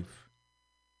wife,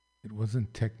 it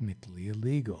wasn't technically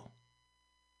illegal.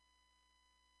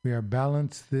 We are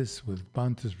balanced this with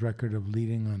Bonta's record of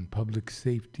leading on public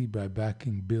safety by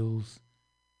backing bills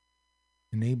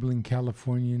enabling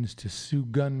Californians to sue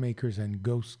gun makers and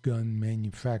ghost gun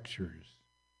manufacturers.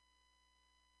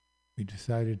 We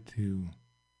decided to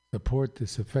support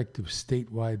this effective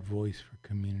statewide voice for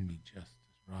community justice.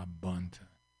 Rob Bonta.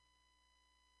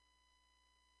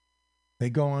 They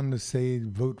go on to say,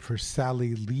 vote for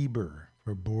Sally Lieber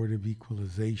for Board of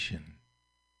Equalization.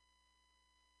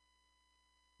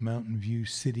 Mountain View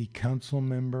City Council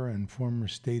member and former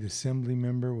state assembly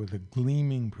member with a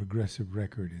gleaming progressive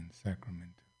record in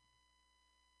Sacramento.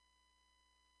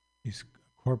 He's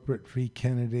a corporate free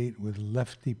candidate with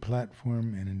lefty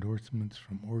platform and endorsements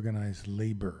from organized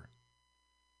labor.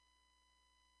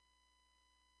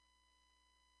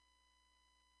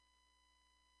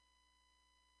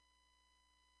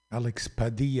 Alex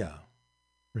Padilla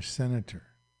for senator.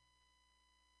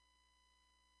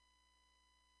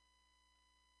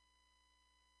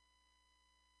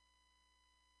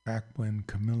 Back when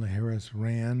Kamala Harris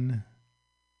ran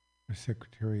for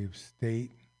Secretary of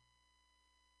State.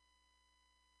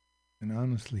 And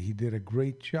honestly, he did a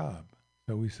great job,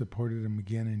 so we supported him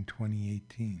again in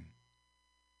 2018.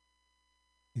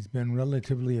 He's been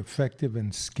relatively effective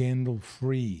and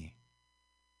scandal-free.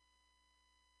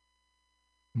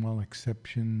 Small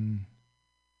exception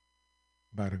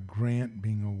about a grant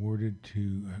being awarded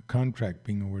to, a contract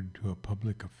being awarded to a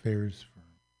public affairs firm.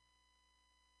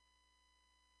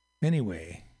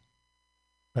 Anyway,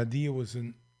 Padilla was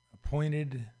an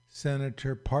appointed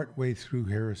senator partway through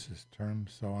Harris's term,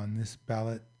 so on this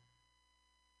ballot,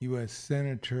 U.S.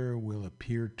 Senator will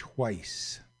appear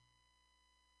twice.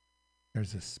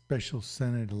 There's a special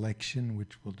Senate election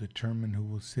which will determine who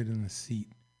will sit in the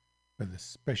seat for the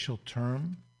special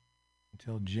term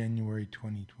until January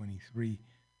 2023.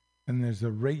 And there's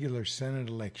a regular Senate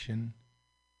election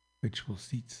which will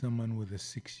seat someone with a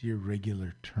 6-year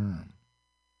regular term.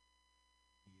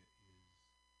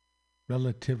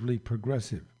 Relatively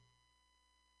progressive.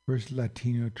 First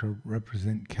Latino to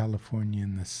represent California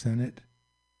in the Senate.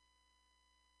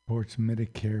 Supports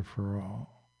Medicare for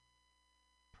all.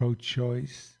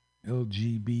 Pro-choice,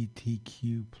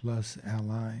 LGBTQ plus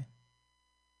ally.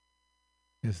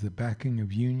 Has the backing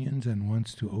of unions and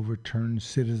wants to overturn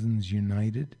Citizens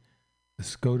United, the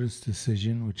SCOTUS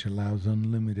decision which allows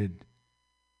unlimited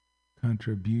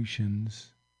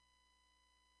contributions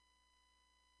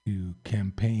to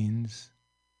campaigns.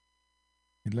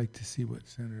 I'd like to see what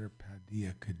Senator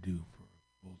Padilla could do for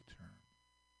a full term.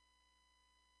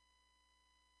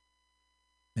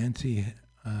 Nancy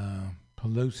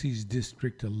Pelosi's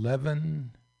District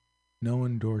 11, no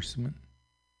endorsement.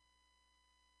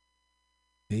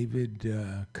 David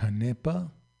Canepa,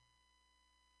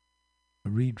 a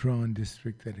redrawn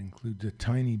district that includes a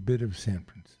tiny bit of San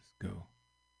Francisco,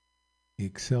 the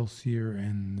Excelsior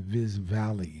and the Viz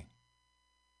Valley.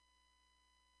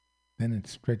 Then it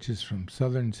stretches from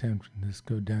southern San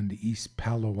Francisco down to East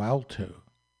Palo Alto.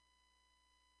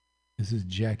 This is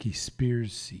Jackie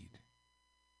Spears' seat.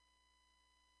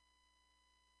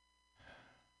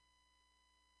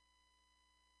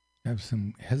 I have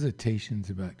some hesitations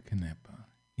about Canepa.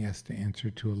 He has to answer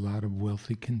to a lot of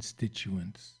wealthy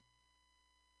constituents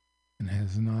and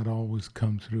has not always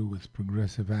come through with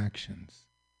progressive actions.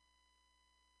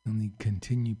 He'll need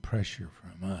continued pressure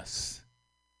from us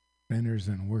renters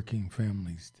and working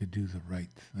families to do the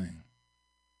right thing.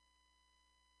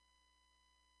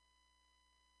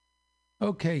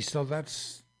 Okay, so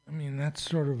that's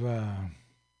sort of a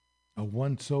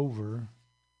once over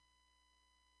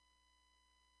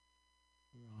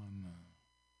on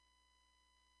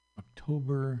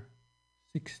October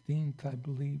 16th, I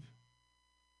believe.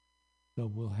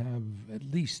 So we'll have at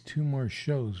least 2 more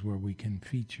shows where we can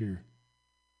feature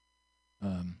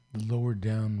the lower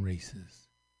down races.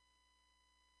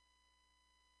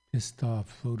 Pissed Off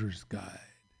Floater's Guide.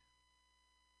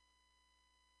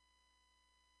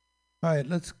 All right,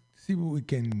 let's see what we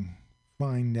can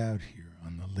find out here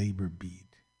on the labor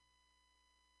beat.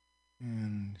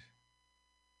 And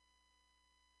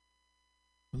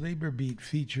the labor beat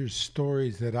features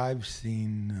stories that I've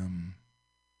seen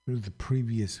through the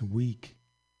previous week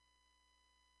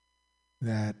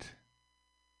that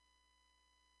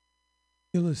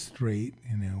illustrate,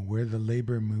 where the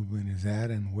labor movement is at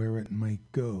and where it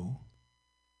might go.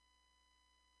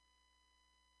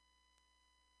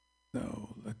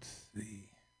 So let's see.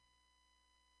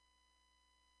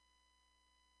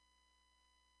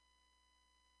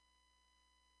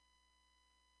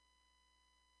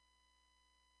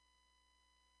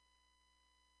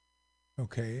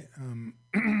 Okay,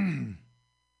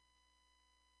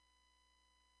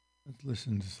 let's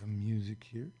listen to some music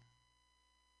here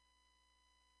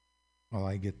while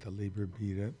I get the labor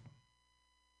beat up.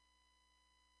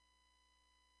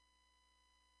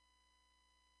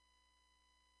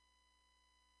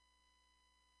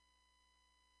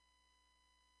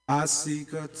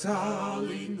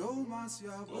 Asikatali no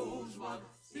masya bojwa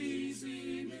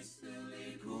sizi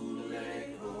misili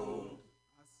kuleko.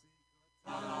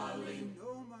 Asikatali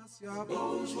no masya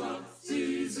bojwa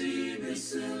sizi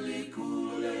misili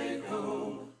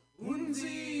kuleko.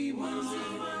 Unzi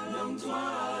nang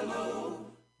twalo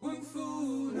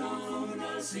unfu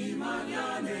na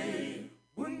simanyane.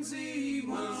 Unzi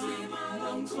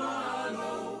nang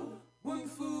twalo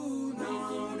unfu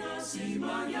na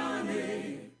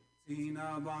simanyane.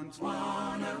 Tina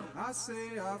Bantwana,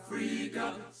 Ase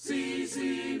Africa,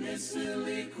 Sisi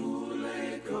Misili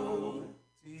Kuleko.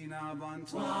 Tina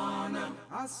Bantwana,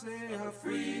 Ase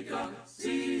Africa,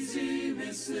 Sisi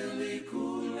Misili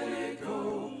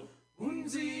Kuleko.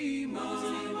 Unzima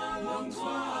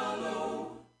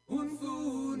Bantwalo,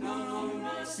 Unfuna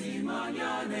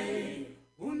Simanyane.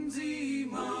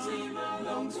 Unzima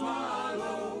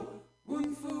Bantwalo,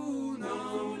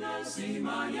 Unfuna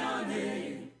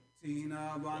Simanyane.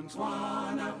 Tina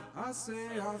Bantwana, Ase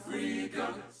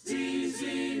Africa,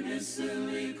 Sisi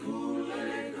Misili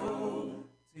Kuleko.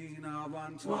 Tina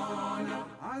Bantwana,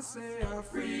 Ase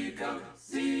Africa,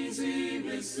 Sisi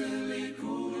Misili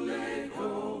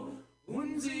Kuleko.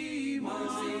 Unzima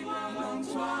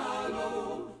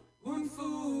Bantwalo,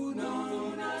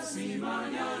 Unfuna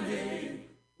Simanyane.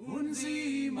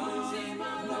 Unzima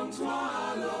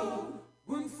Bantwalo,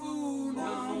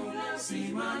 Unfuna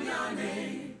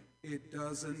Simanyane. It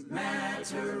doesn't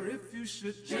matter if you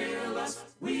should jail us,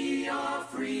 we are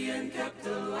free and kept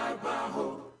alive by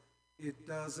hope. It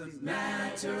doesn't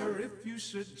matter if you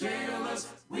should jail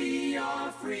us, we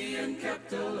are free and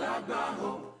kept alive by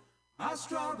hope. Our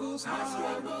struggles,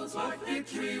 but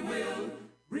victory will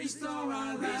restore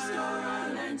our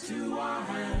land to our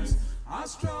hands. Our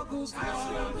struggles,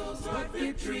 but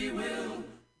victory will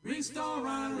restore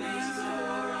our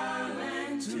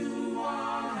land to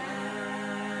our hands.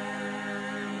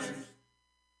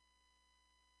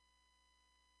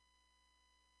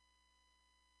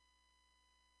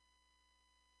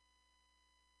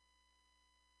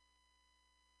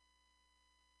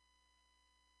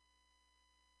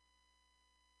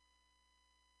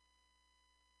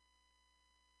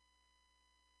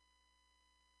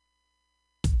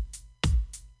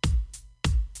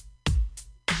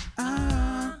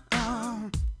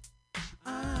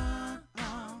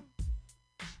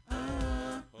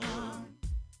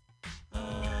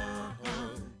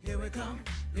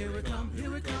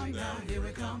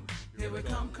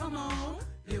 Come on,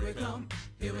 here we come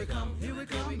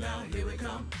now, here we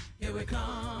come, here we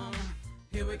come,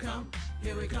 here we come,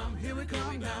 here we come, here we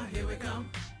come now, here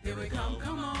we come,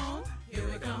 come on, here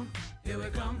we come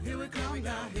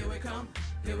now, here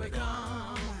we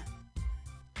come.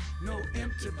 No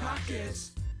empty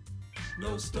pockets,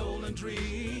 no stolen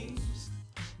dreams,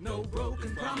 no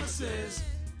broken promises,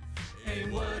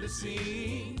 ain't what it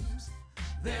seems.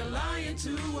 They're lying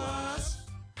to us,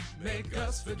 make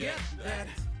us forget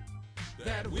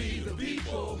that we the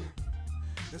people,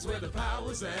 that's where the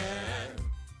power's at,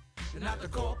 and not the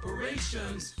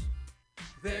corporations.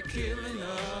 They're killing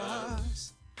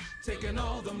us, taking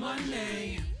all the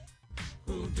money,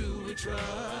 Who do we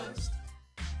trust?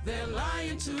 They're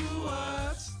lying to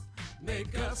us,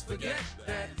 make us forget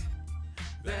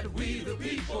that we the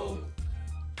people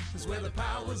is where the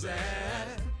power's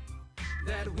at.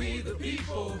 That we the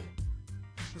people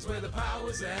is where the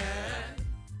power's at.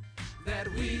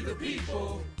 That we the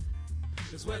people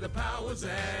is where the power's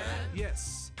at.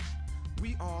 Yes,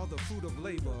 we are the fruit of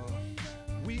labor.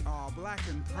 We are black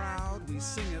and proud, we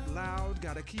sing it loud.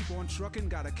 Gotta keep on trucking,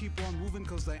 gotta keep on moving,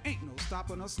 cause there ain't no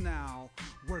stopping us now.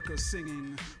 Workers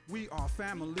singing, we are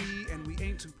family, and we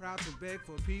ain't too proud to beg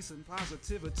for peace and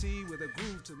positivity with a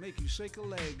groove to make you shake a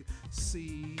leg.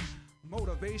 See,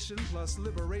 motivation plus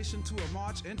liberation to a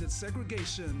march ended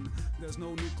segregation. There's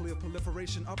no nuclear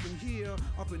proliferation up in here,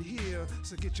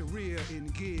 so get your rear in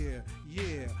gear.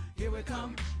 Yeah, here we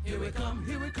come, here we come,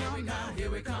 here we come now,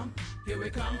 here we come,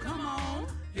 come on.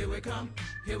 Here we come,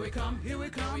 here we come, here we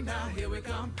come now, here we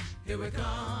come, here we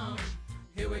come.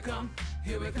 Here we come,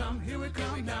 here we come, here we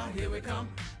come now, here we come,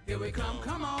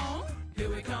 come on. Here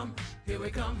we come, here we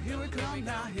come, here we come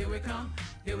now, here we come,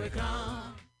 here we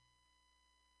come.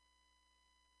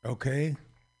 Okay,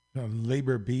 a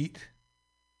labor beat.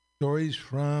 Stories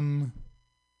from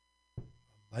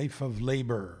Life of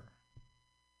Labor.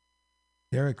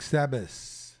 Derek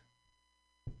Sabas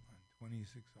on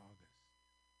 26 August.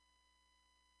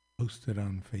 Posted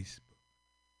on Facebook.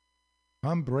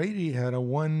 Tom Brady had a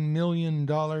 $1 million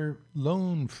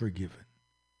loan forgiven.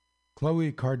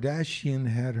 Khloe Kardashian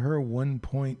had her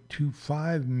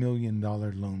 $1.25 million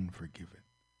loan forgiven.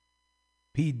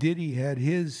 P. Diddy had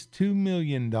his $2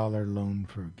 million loan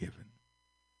forgiven.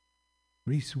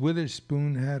 Reese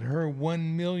Witherspoon had her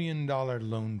 $1 million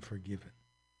loan forgiven.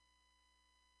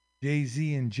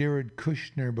 Jay-Z and Jared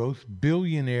Kushner, both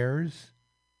billionaires,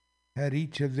 had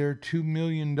each of their $2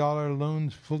 million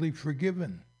loans fully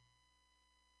forgiven.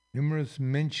 Numerous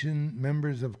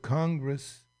members of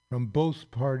Congress from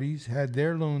both parties had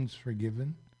their loans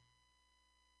forgiven.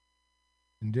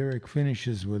 And Derek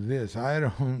finishes with this. I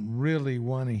don't really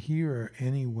want to hear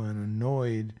anyone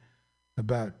annoyed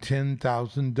about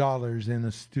 $10,000 in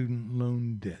a student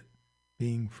loan debt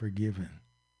being forgiven.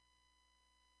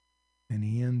 And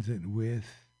he ends it with,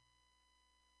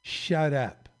 shut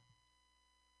up.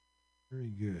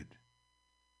 Very good.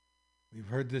 We've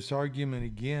heard this argument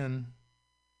again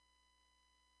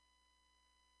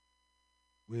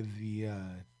with the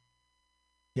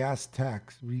gas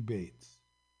tax rebates,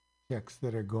 checks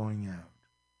that are going out,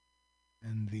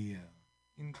 and the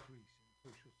increase in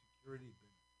Social Security benefits.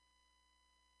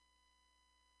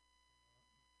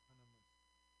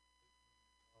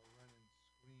 I'll run and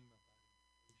scream about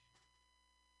inflation.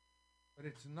 But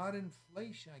it's not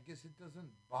inflation. I guess it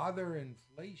doesn't bother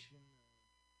inflation.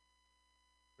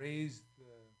 Raise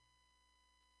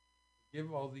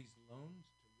give all these loans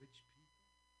to rich people,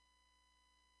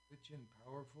 rich and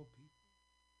powerful people.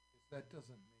 Because that doesn't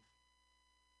make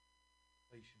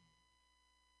inflation.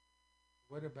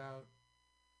 What about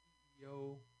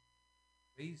CEO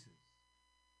raises?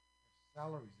 Their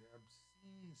salaries, they're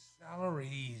obscene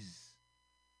salaries.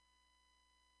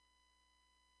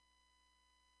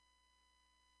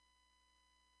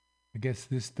 I guess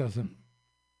this doesn't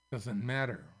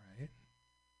matter, right?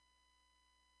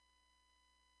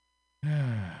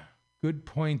 Good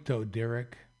point, though,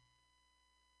 Derek.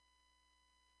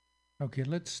 Okay,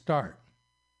 let's start.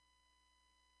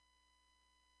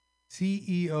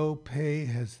 CEO pay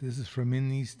this is from In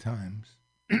These Times.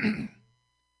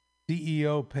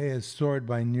 CEO pay has soared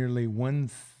by nearly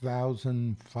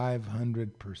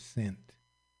 1,500%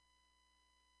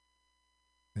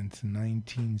 since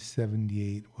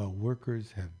 1978, while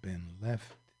workers have been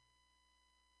left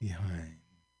behind.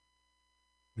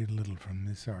 Read a little from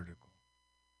this article.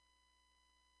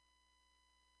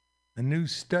 A new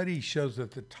study shows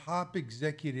that the top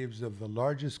executives of the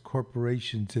largest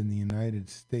corporations in the United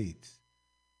States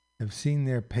have seen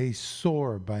their pay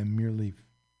soar by nearly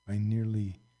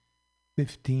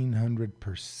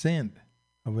 1,500%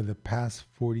 over the past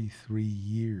 43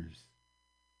 years,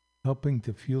 helping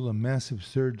to fuel a massive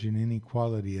surge in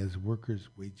inequality as workers'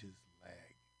 wages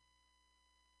lag.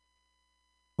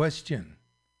 Question: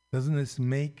 doesn't this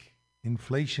make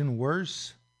inflation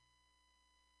worse?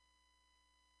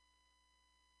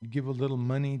 You give a little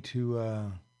money to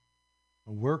a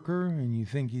worker and you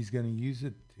think he's going to use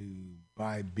it to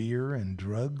buy beer and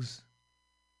drugs?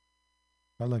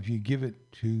 Well, if you give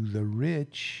it to the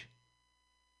rich,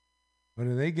 what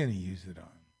are they going to use it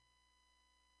on?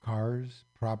 Cars,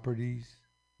 properties,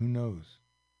 who knows?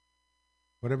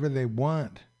 Whatever they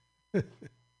want.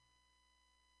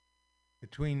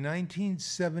 Between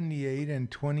 1978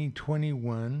 and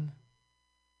 2021,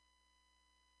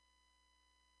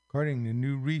 According to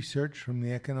new research from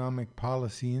the Economic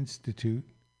Policy Institute,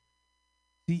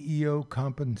 CEO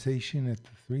compensation at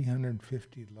the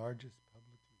 350 largest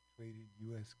publicly traded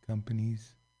U.S.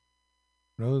 companies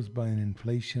rose by an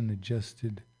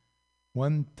inflation-adjusted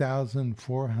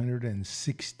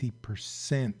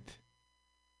 1,460%.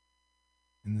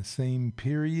 In the same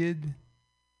period,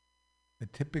 a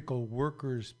typical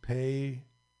worker's pay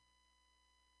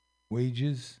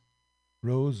wages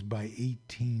rose by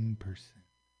 18%.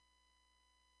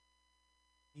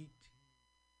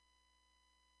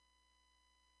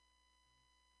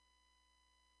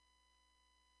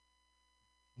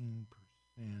 18%.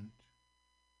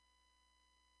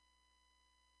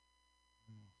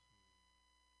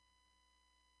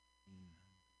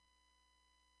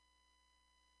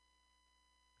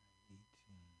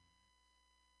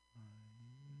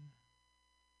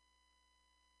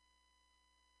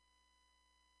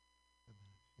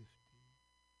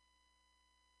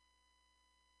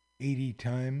 80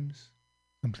 times,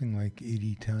 something like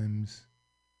 80 times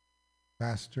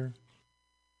faster.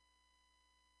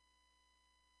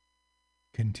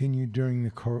 Continued during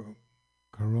the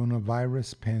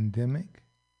coronavirus pandemic,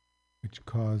 which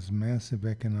caused massive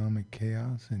economic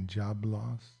chaos and job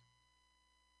loss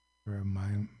for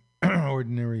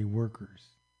ordinary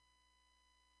workers.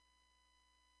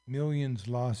 Millions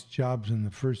lost jobs in the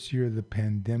first year of the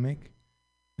pandemic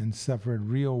and suffered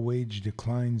real wage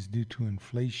declines due to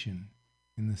inflation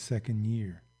in the second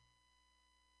year.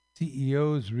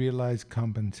 CEOs realized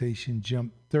compensation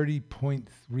jumped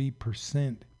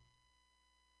 30.3%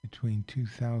 between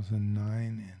 2009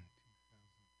 and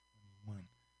 2021.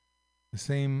 The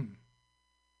same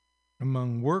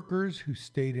among workers who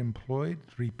stayed employed,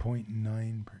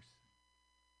 3.9%.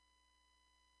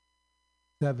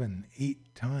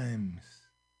 8 times.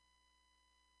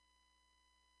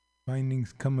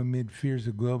 Findings come amid fears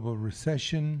of global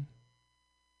recession,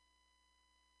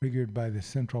 triggered by the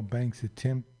central bank's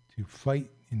attempt to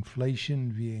fight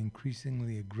inflation via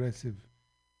increasingly aggressive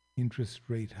interest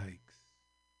rate hikes.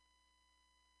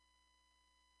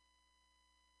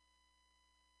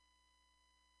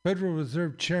 Federal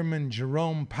Reserve Chairman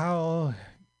Jerome Powell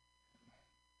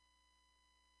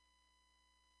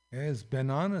has been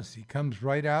honest. He comes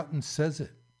right out and says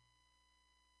it.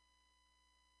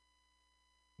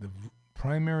 The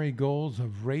primary goals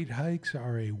of rate hikes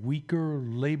are a weaker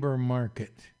labor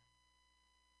market.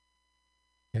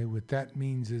 Okay, what that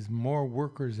means is more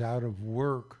workers out of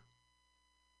work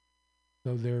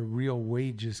so their real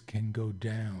wages can go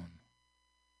down.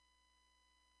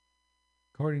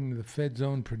 According to the Fed's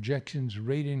own projections,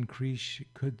 rate increase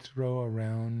could throw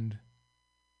around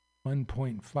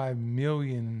 1.5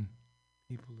 million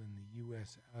people in the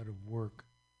U.S. out of work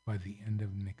by the end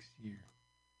of next year.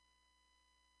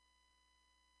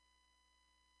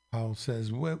 Powell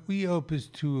says, what we hope is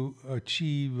to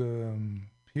achieve a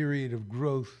period of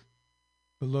growth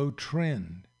below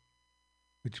trend,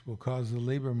 which will cause the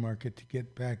labor market to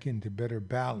get back into better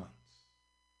balance.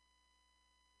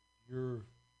 Your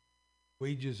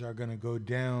wages are going to go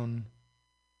down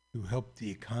to help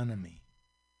the economy.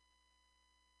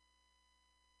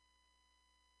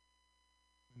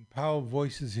 When Powell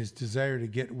voices his desire to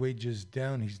get wages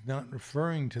down, he's not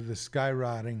referring to the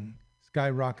skyrocketing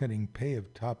pay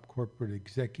of top corporate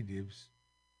executives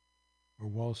or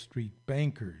Wall Street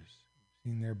bankers who've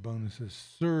seen their bonuses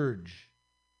surge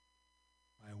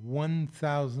by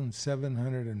 1,743% since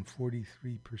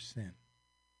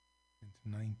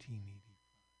 1980.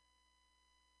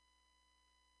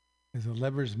 As the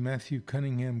Lever's Matthew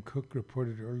Cunningham Cook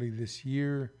reported early this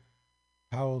year,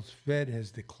 Powell's Fed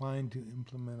has declined to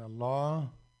implement a law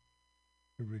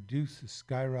to reduce the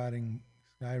skyrocketing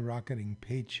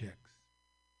paychecks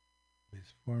of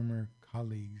his former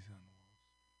colleagues on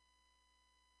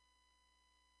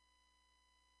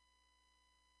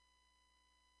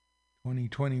Wall Street.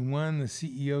 2021, the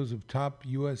CEOs of top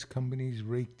U.S. companies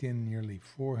raked in nearly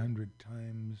 400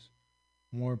 times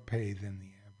more pay than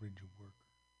the average worker.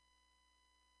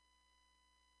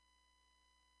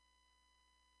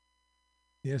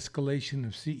 The escalation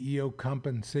of CEO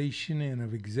compensation and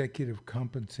of executive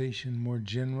compensation more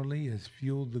generally has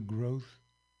fueled the growth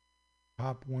of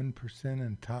top 1%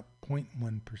 and top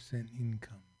 0.1%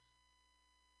 incomes,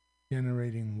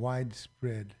 generating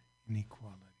widespread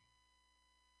inequality.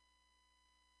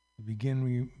 To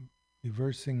begin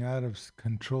reversing out of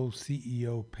control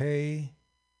CEO pay,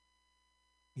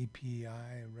 API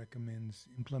recommends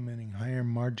implementing higher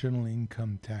marginal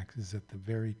income taxes at the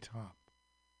very top,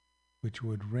 which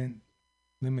would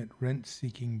limit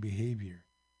rent-seeking behavior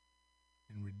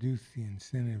and reduce the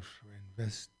incentives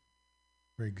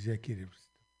for executives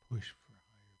to push for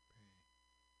higher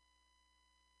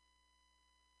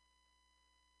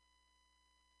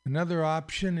Another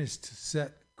option is to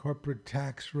set corporate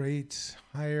tax rates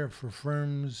higher for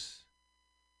firms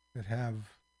that have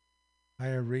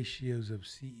higher ratios of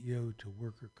CEO to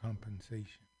worker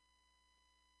compensation.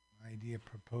 An idea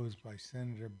proposed by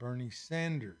Senator Bernie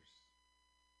Sanders,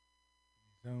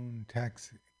 his own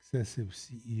Tax Excessive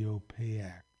CEO Pay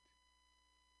Act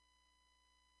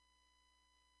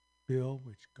bill,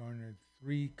 which garnered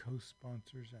 3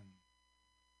 co-sponsors in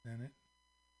the Senate,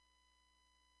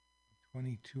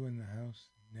 22 in the House,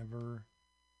 never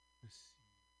received.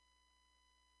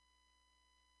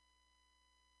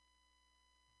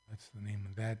 That's the name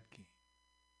of that game.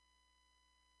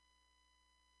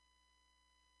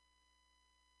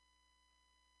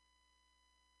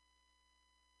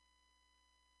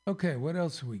 Okay, what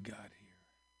else have we got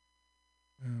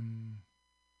here?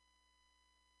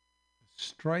 The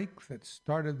strike that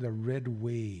started the red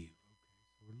wave. Okay,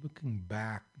 so we're looking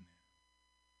back now.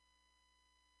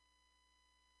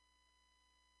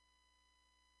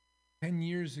 10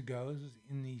 years ago, this is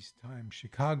in these times,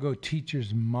 Chicago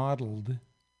teachers modeled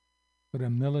what a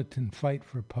militant fight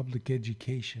for public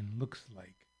education looks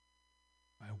like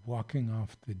by walking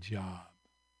off the job.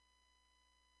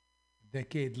 A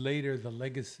decade later, the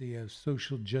legacy of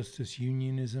social justice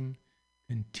unionism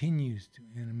continues to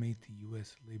animate the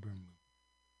U.S. labor movement.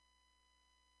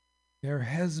 There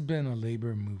has been a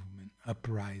labor movement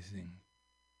uprising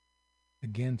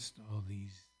against all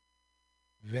these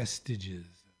vestiges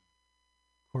of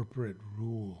corporate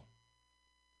rule.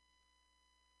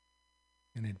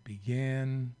 And it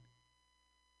began,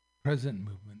 present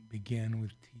movement began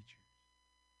with teachers.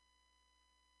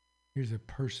 Here's a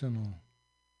personal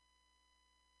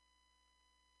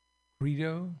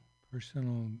credo,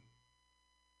 personal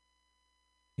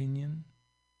opinion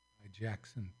by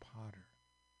Jackson Potter,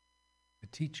 a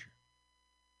teacher.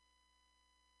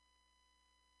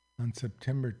 On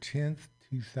September 10th,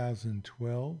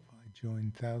 2012, I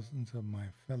joined thousands of my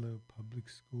fellow public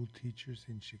school teachers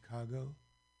in Chicago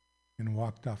and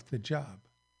walked off the job.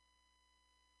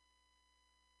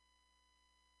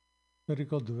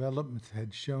 Political developments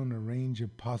had shown a range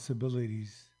of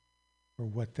possibilities for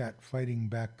what that fighting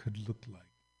back could look like.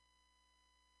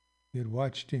 We had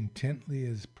watched intently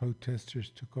as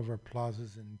protesters took over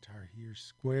plazas in Tahrir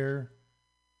Square,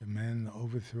 demanding the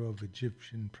overthrow of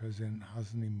Egyptian President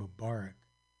Hosni Mubarak,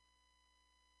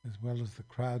 as well as the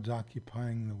crowds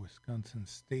occupying the Wisconsin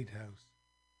State House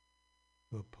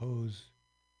to oppose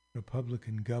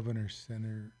Republican Governor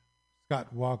Senator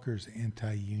Scott Walker's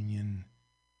anti-union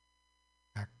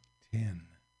Act 10.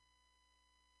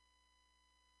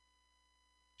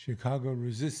 Chicago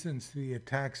resistance to the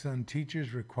attacks on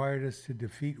teachers required us to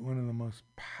defeat one of the most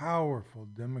powerful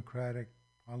Democratic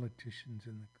politicians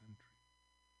in the country,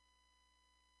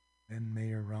 then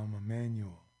Mayor Rahm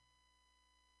Emanuel,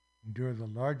 endure the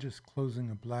largest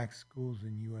closing of black schools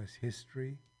in U.S.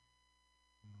 history,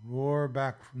 and roar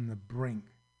back from the brink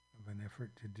of an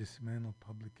effort to dismantle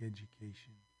public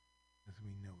education as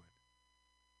we know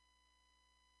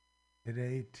it.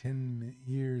 Today, 10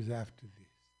 years after the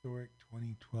historic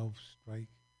 2012 strike,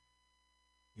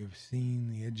 we have seen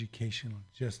the educational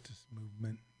justice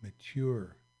movement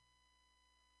mature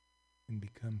and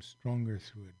become stronger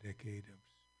through a decade of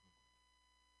struggle.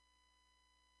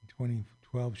 In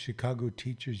 2012, Chicago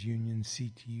Teachers Union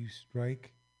CTU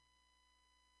strike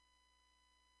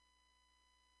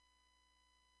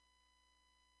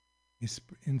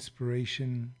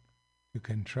inspiration to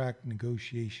contract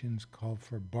negotiations called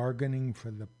for bargaining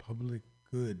for the public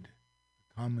good,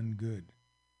 the common good,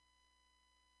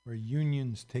 where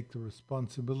unions take the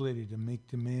responsibility to make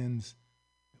demands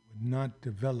that would not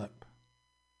develop,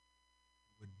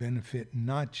 would benefit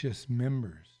not just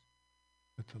members,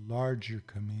 but the larger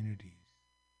communities.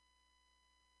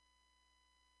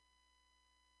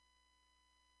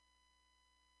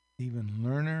 Stephen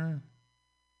Lerner,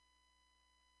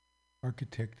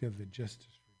 architect of the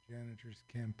Justice for Janitors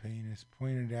campaign, has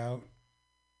pointed out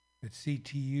that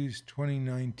CTU's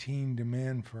 2019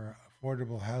 demand for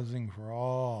affordable housing for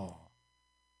all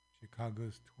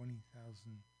Chicago's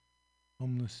 20,000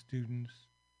 homeless students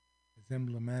is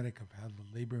emblematic of how the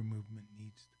labor movement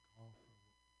needs to call for what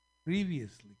was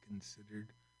previously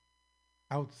considered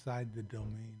outside the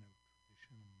domain of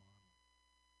traditional models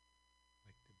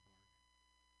like the bargain.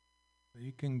 So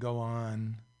you can go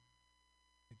on.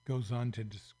 It goes on to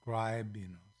describe,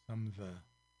 some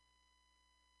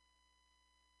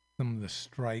of the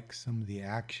strikes, some of the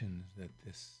actions that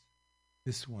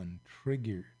this one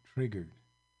triggered.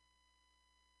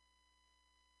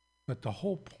 But the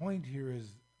whole point here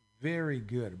is very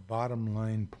good. Bottom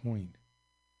line point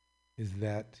is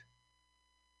that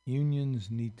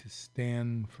unions need to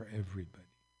stand for everybody.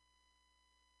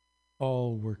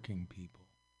 all working people,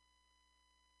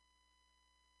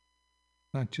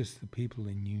 not just the people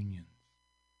in unions.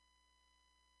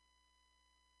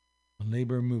 The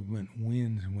labor movement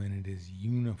wins when it is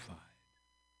unified.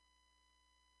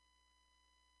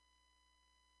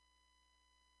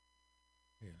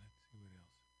 Okay, let's see what else.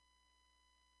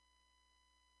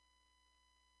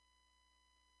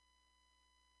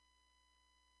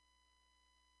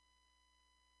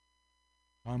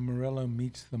 Tom Morello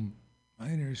meets the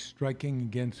miners striking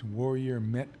against warrior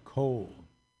met coal.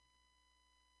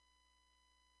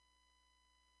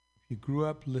 If you grew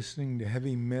up listening to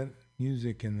heavy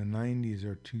music in the 90s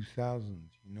or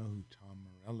 2000s, you know who Tom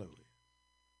Morello is.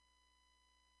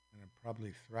 And have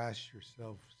probably thrashed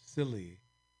yourself silly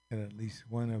at least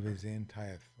one of his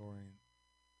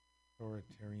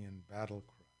anti-authoritarian battle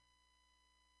cries.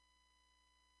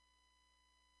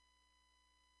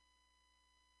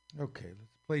 Okay,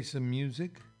 let's play some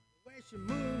music. The way she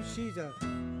moves, she's a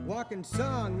walking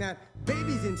song. That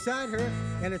baby's inside her,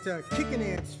 and it's a kicking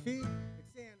at its feet.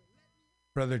 It's saying,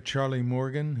 Brother Charlie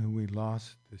Morgan, who we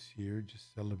lost this year,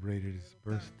 just celebrated his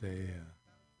birthday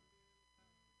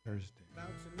Thursday.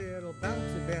 bounce a little,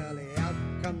 bounce a belly, out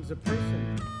comes a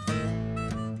person.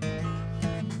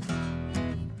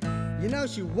 You know,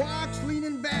 she walks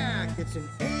leaning back. It's an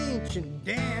ancient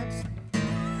dance.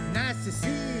 Nice to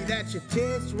see that she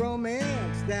tastes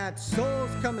romance, that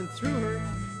soul's coming through her.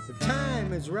 The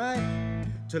time is right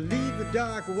to leave the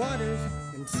dark waters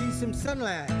and see some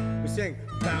sunlight. We sing,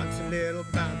 bounce a little,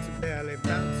 bounce a belly,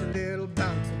 bounce a little,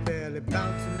 bounce a belly,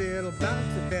 bounce a little,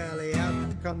 bounce a belly,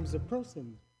 out comes a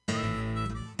person.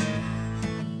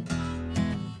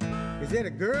 Is it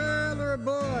a girl or a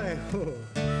boy?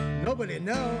 Nobody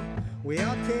know. We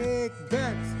all take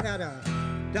bets at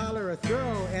 $1 a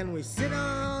throw, and we sit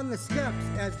on the steps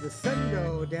as the sun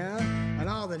go down, and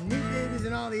all the new babies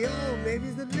and all the old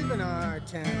babies that live in our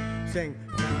town sing,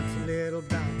 bounce a little,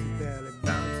 bounce a belly,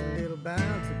 bounce a little,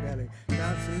 bounce a belly,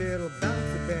 bounce a little,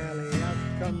 bounce a belly, out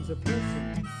comes a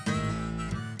person.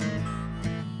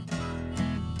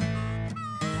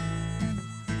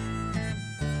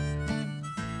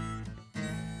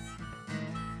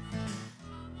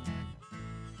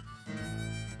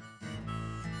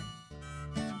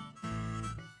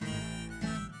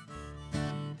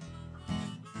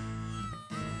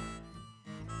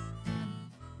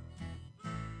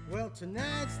 Well,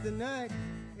 tonight's the night,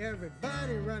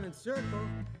 everybody run in circle,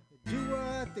 do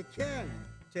what they can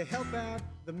to help out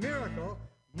the miracle.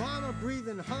 Mama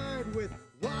breathing hard with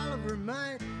all of her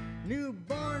might,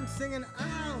 newborn singing,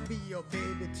 I'll be your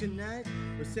baby tonight.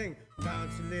 We sing,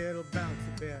 bounce a little, bounce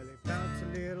a belly, bounce a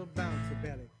little, bounce a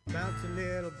belly, bounce a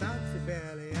little, bounce a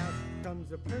belly, out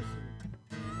comes a person.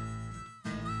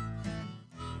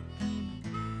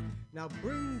 Now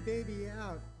bring baby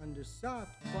out under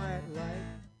soft, quiet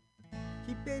light.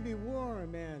 Keep baby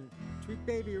warm and treat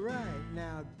baby right.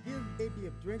 Now give baby a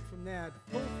drink from that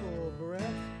full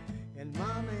breath. And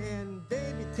mama and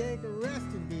baby take a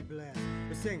rest and be blessed.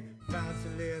 We sing, bounce a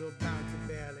little, bounce a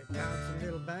belly, bounce a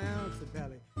little, bounce a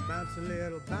belly, bounce a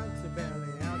little, bounce a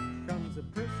belly, out comes a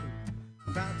person.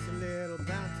 Bounce a little,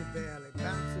 bounce a belly,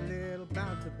 bounce a little,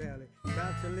 bounce a belly,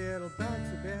 bounce a little,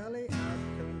 bounce a belly, out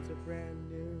comes a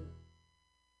brand new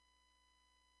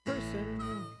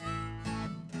person.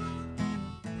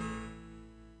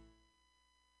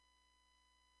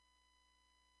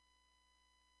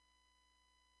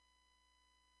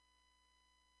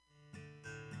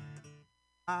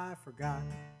 I forgot.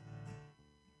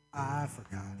 I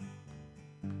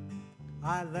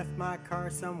left my car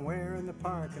somewhere in the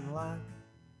parking lot.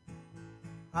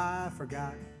 I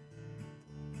forgot.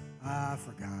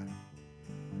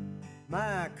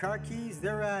 My car keys,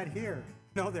 they're right here.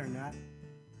 No, they're not.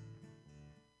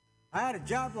 I had a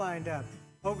job lined up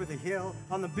over the hill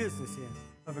on the business end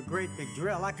of a great big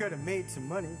drill. I could have made some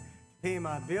money to pay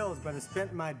my bills, but I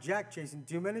spent my jack chasing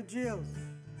too many jills.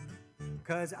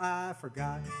 'Cause I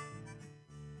forgot.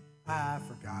 I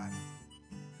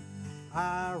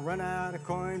run out of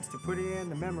coins to put in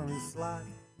the memory slot.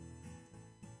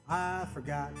 I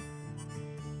forgot.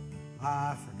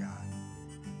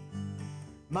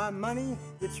 My money,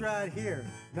 it's right here.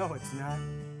 No, it's not.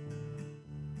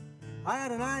 I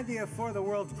had an idea for the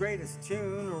world's greatest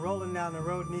tune, rolling down the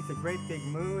road neath a great big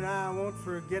moon. I won't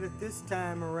forget it this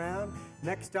time around.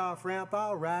 Next off ramp,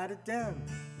 I'll write it down.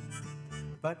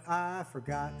 But I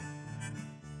forgot.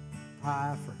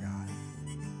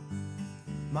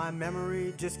 My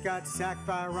memory just got sacked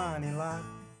by Ronnie Lott.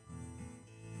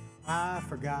 I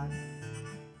forgot.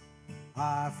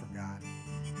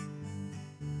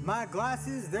 My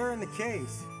glasses, they're in the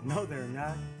case. No, they're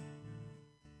not.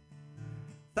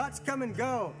 Thoughts come and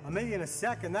go, a million a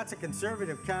second, that's a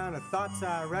conservative count of thoughts,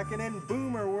 I reckon. In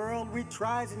boomer world, we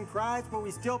tries and cries, but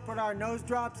we still put our nose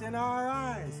drops in our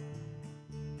eyes.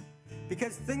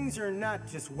 Because things are not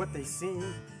just what they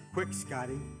seem. Quick,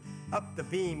 Scotty, up the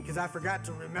beam, because I forgot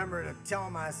to remember to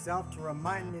tell myself to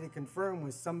remind me to confirm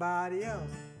with somebody else.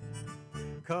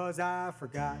 Because I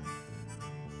forgot.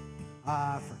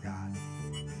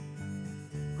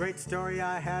 Great story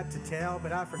I had to tell,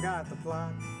 but I forgot the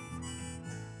plot.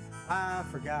 I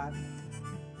forgot.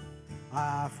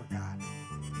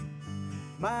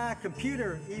 My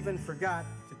computer even forgot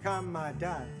to calm my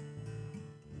dot.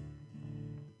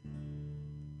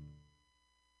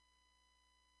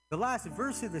 The last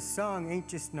verse of the song ain't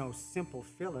just no simple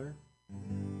filler.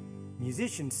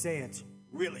 Musicians say it's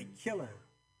really killer.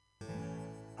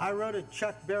 I wrote it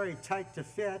Chuck Berry tight to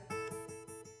fit.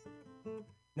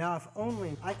 Now if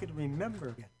only I could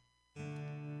remember it.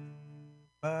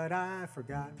 But I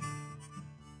forgot.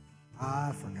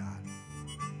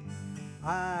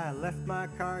 I left my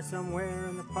car somewhere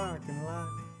in the parking lot.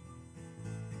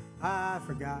 I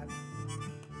forgot.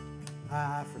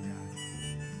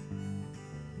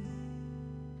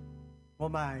 Well,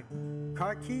 my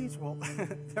car keys, well,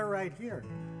 they're right here.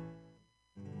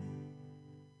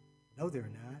 No, they're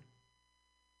not.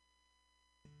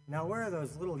 Now, where are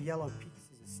those little yellow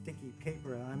pieces of sticky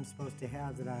paper that I'm supposed to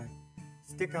have that I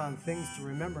stick on things to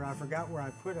remember? I forgot where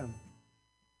I put them.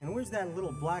 And where's that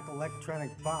little black electronic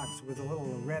box with a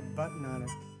little red button on it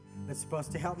that's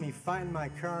supposed to help me find my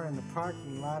car in the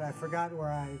parking lot? I forgot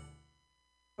where I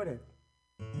put it.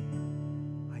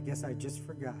 I guess I just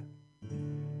forgot.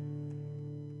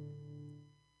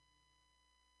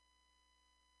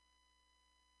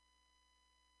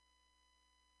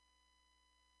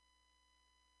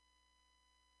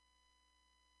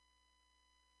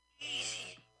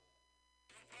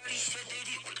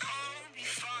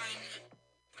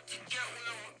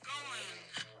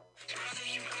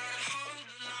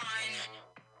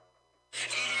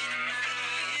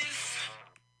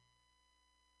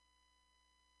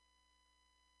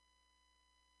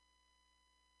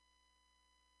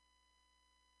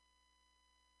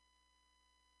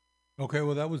 Okay,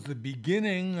 well, that was the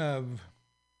beginning of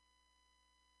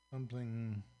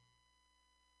something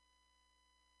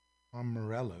Tom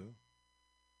Morello.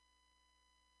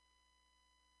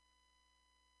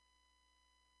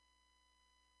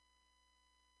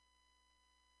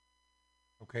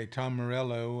 Okay, Tom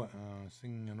Morello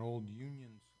singing an old Union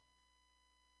song.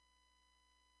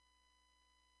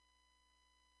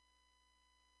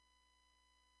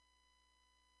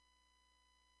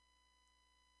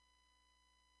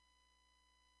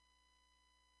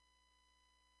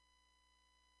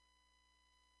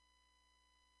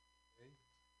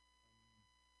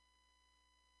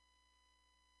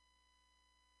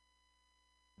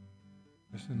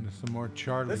 Listen to some more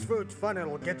Charlie. This food's fun,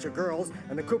 it'll get you girls,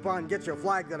 and the coupon gets you a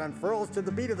flag that unfurls to the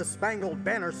beat of the Spangled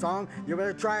Banner song. You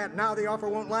better try it now, the offer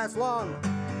won't last long.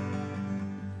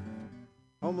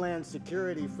 Homeland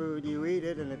Security food, you eat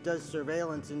it, and it does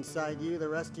surveillance inside you the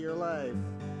rest of your life.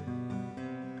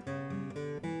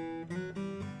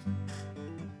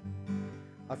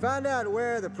 I found out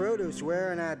where the produce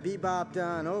were, and I bebopped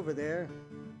on over there.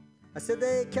 I said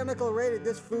they chemical rated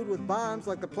this food with bombs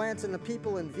like the plants and the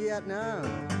people in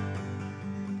Vietnam.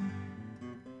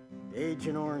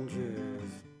 Agent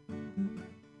Oranges.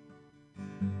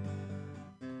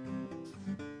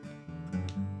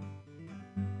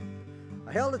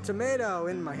 I held a tomato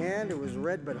in my hand. It was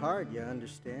red but hard, you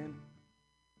understand.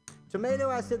 Tomato,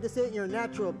 I said, this ain't your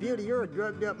natural beauty. You're a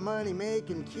drugged up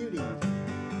money-making cutie.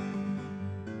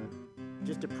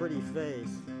 Just a pretty face.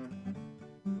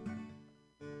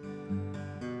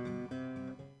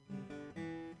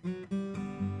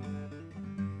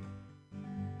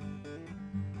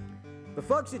 The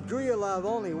folks that grew your love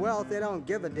only wealth, they don't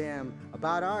give a damn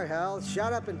about our health.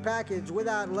 Shut up and packaged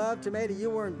without love. Tomato, you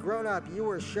weren't grown up, you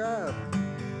were shoved.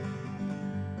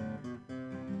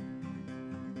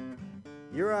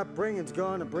 Your upbringing's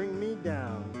going to bring me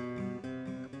down.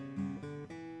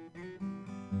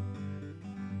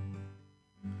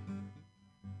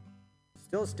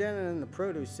 Still standing in the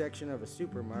produce section of a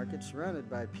supermarket, surrounded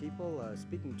by people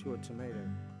speaking to a tomato.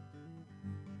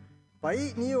 By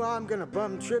eating you, I'm gonna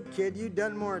bum trip, kid. You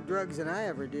done more drugs than I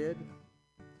ever did.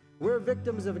 We're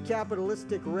victims of a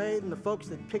capitalistic raid, and the folks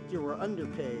that picked you were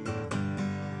underpaid.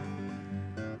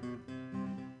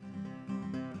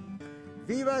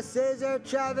 Viva Cesar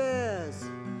Chavez!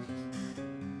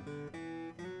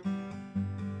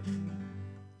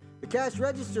 The cash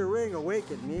register ring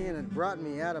awakened me, and it brought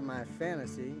me out of my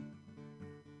fantasy.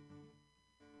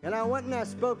 And I went and I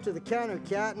spoke to the counter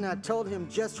cat and I told him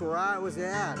just where I was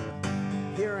at,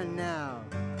 here and now.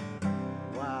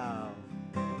 Wow.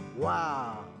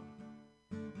 Wow.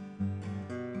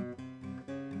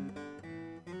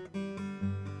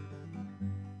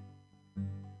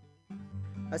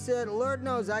 I said, Lord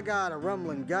knows I got a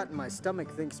rumbling gut and my stomach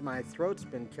thinks my throat's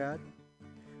been cut.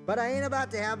 But I ain't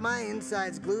about to have my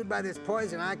insides glued by this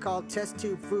poison I call test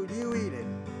tube food. You eat it.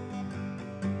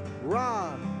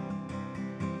 Raw.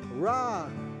 Raw.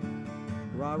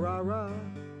 Raw, raw, raw.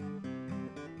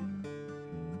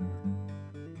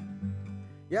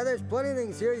 Yeah, there's plenty of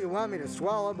things here you want me to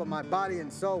swallow, but my body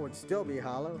and soul would still be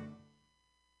hollow.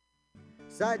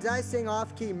 Besides, I sing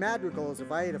off-key madrigals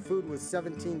if I ate a food with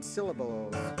 17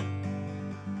 syllables.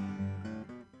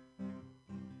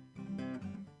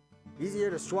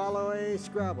 Easier to swallow a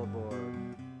Scrabble board.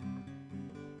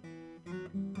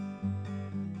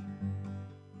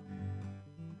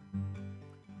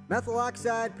 Methyl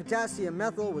oxide, potassium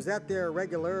methyl, was that there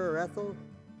regular or ethyl?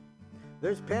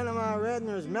 There's Panama red and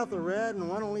there's methyl red, and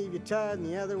one will leave you tired and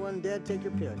the other one dead. Take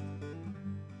your pick.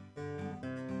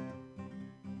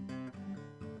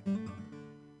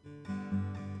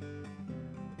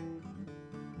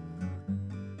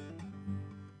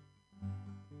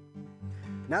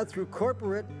 Now through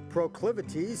corporate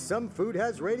proclivities, some food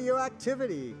has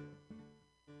radioactivity.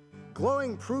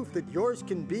 Glowing proof that yours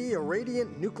can be a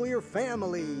radiant nuclear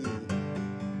family.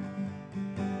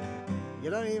 You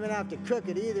don't even have to cook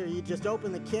it either. You just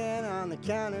open the can on the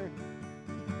counter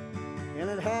and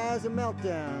it has a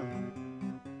meltdown.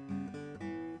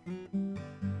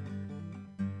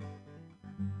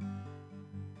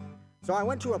 So I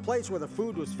went to a place where the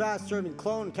food was fast-serving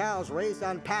clone cows raised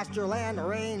on pasture land, a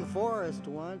rainforest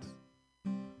once.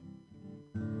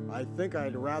 I think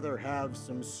I'd rather have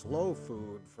some slow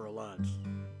food for lunch.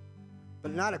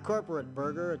 But not a corporate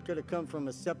burger. It could have come from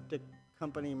a septic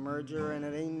company merger, and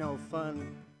it ain't no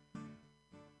fun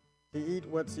to eat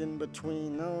what's in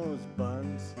between those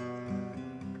buns.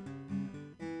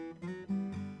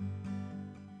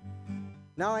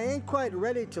 Now, I ain't quite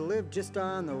ready to live just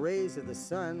on the rays of the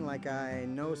sun like I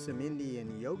know some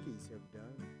Indian yogis have done.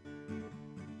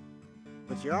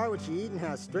 But you are what you eat, and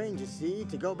how strange you see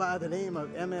to go by the name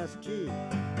of MSG.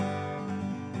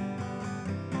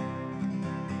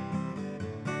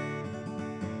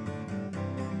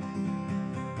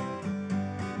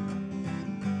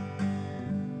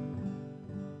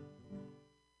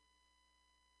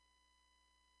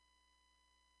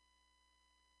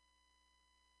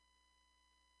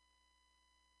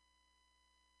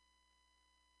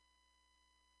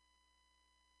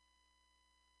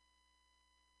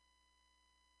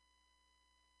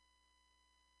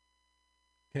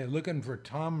 Okay, looking for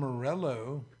Tom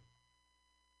Morello.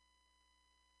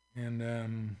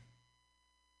 And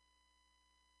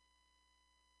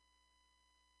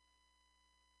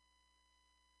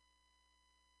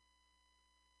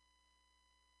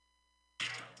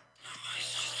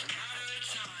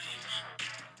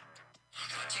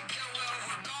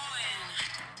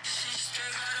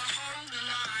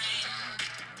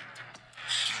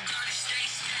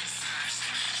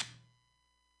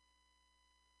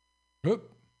whoop.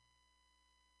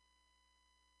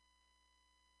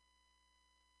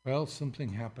 Well, something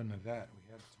happened to that. We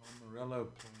had Tom Morello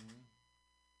playing.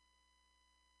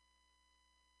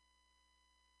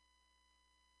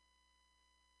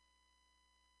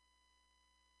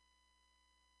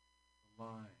 The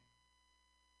line.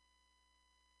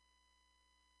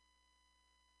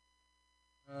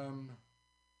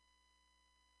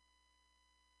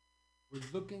 We're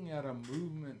looking at a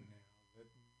movement now that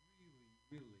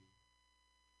really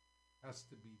has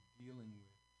to be dealing with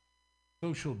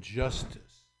social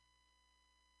justice.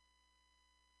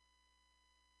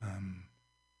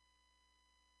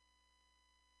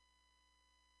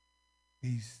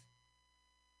 These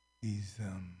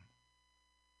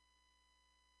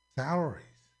salaries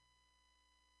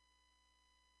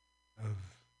of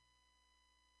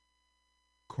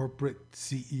corporate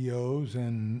CEOs,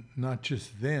 and not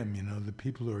just them, you know, the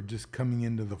people who are just coming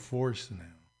into the force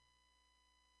now.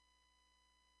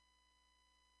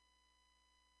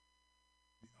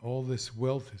 All this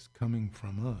wealth is coming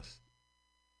from us.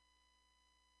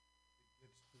 It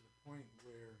gets to the point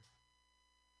where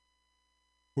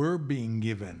we're being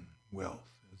given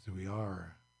wealth as we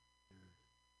are. They're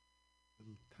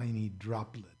little tiny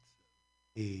droplets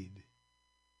of aid.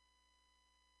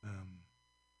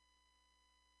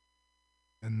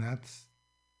 And that's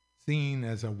seen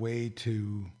as a way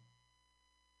to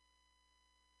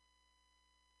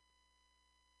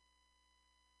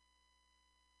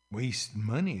waste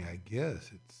money, I guess.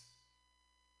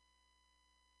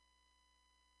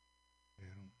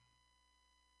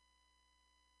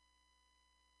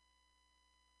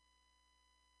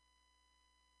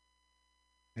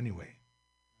 Anyway,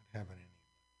 not having any.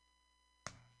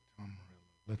 Tom Morello.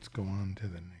 Let's go on to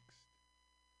the next.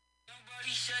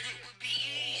 Nobody said it would be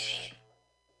easy.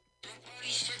 Nobody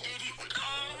said that it would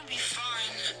all be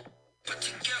fine. But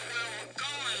to get where we're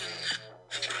going,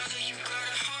 brother, you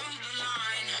gotta hold the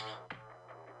line.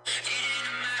 It ain't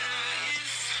a matter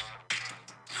if,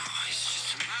 no, it's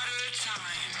just a matter of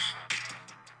time.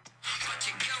 But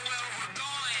to get where we're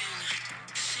going,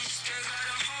 sister,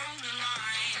 gotta hold the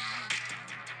line.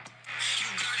 You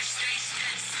gotta stay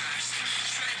steadfast,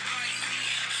 tread lightly,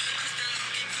 'cause they're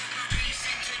looking for a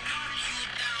reason to knock you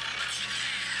down. But you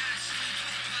can't ask people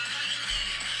politely.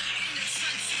 In the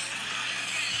trenches, the fight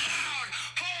get loud.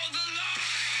 Hold the line.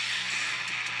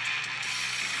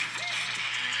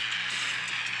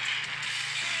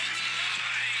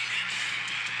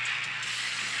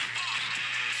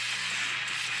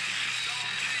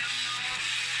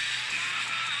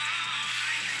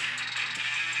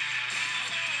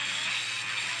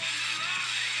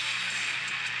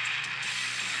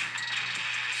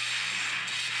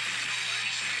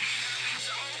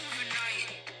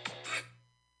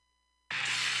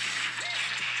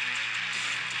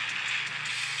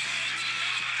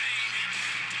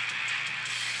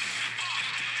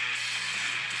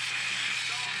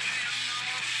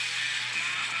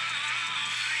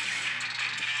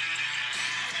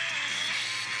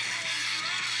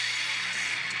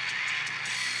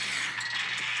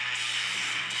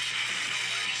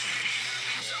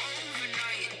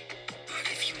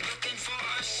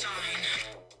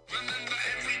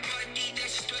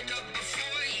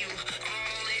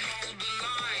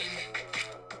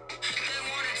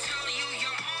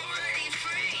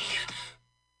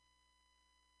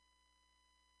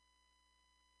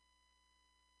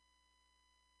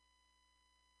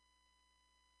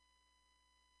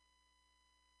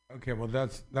 Okay, well,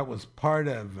 that was part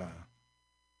of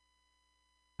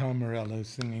Tom Morello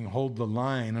singing "Hold the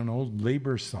Line," an old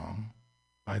labor song,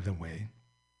 by the way.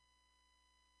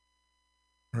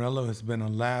 Morello has been a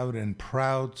loud and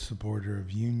proud supporter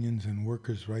of unions and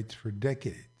workers' rights for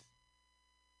decades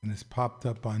and has popped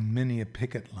up on many a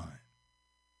picket line.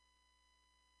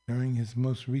 During his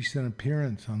most recent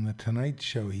appearance on The Tonight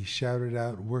Show, he shouted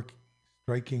out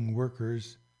striking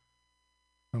workers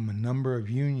from a number of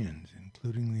unions,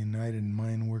 including the United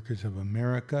Mine Workers of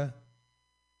America,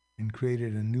 and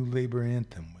created a new labor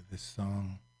anthem with the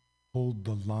song "Hold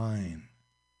the Line."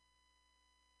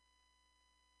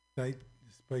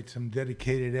 Despite some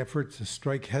dedicated efforts, the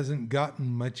strike hasn't gotten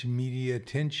much media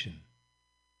attention.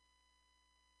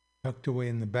 Tucked away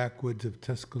in the backwoods of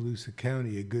Tuscaloosa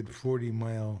County, a good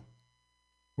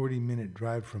 40-minute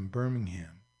drive from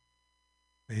Birmingham,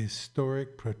 a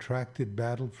historic, protracted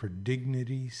battle for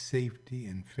dignity, safety,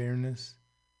 and fairness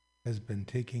has been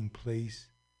taking place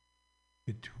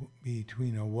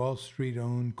between a Wall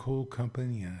Street-owned coal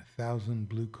company and 1,000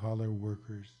 blue-collar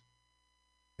workers,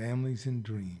 families and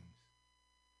dreams.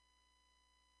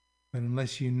 But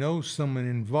unless you know someone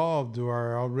involved or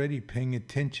are already paying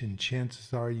attention,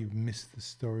 chances are you've missed the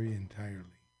story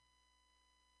entirely.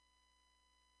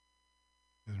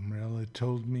 As Morello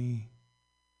told me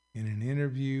in an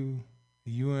interview,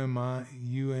 the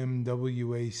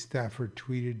UMWA staffer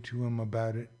tweeted to him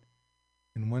about it,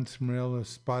 and once Morello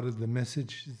spotted the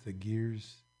messages, the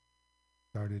gears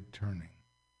started turning.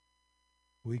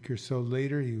 A week or so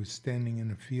later, he was standing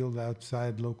in a field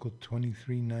outside Local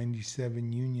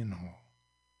 2397 Union Hall,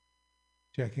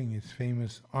 checking his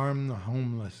famous Arm the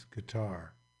Homeless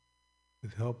guitar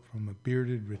with help from a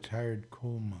bearded retired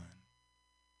coal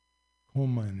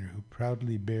miner who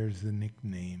proudly bears the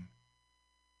nickname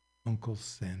Uncle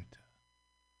Santa.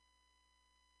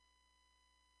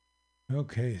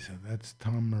 Okay, so that's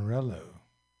Tom Morello.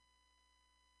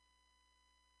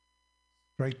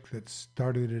 Strike that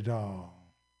started it all.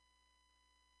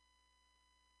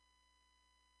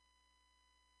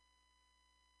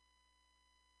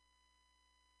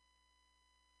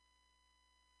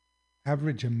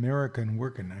 Average American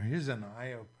worker. Now, here's an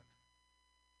eye-opener.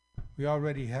 We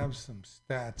already have some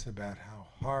stats about how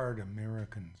hard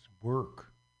Americans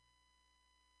work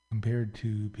compared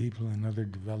to people in other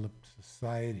developed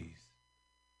societies.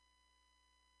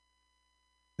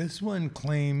 This one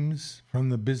claims from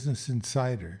the Business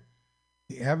Insider,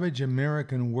 the average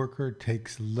American worker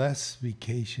takes less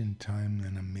vacation time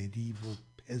than a medieval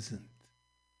peasant.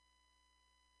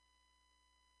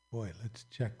 Boy, let's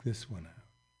check this one out.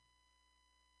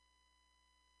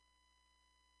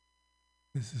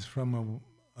 This is from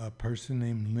a person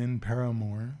named Lynn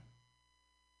Paramore,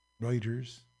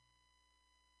 Reuters.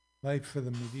 Life for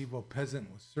the medieval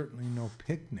peasant was certainly no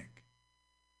picnic.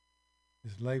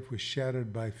 His life was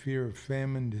shadowed by fear of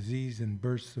famine, disease, and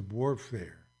bursts of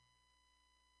warfare.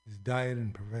 His diet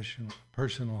and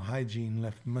personal hygiene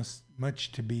left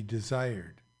much to be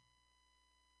desired.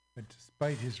 But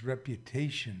despite his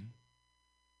reputation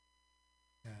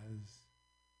as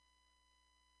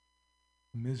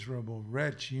a miserable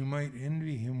wretch, you might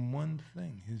envy him one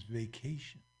thing: his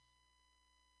vacations.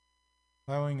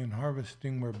 Plowing and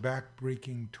harvesting were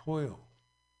back-breaking toil.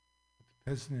 But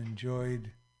the peasant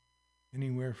enjoyed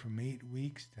anywhere from 8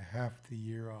 weeks to half the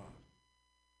year off.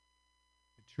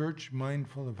 The church,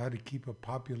 mindful of how to keep a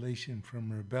population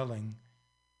from rebelling,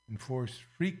 enforced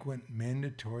frequent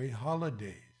mandatory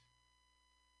holidays.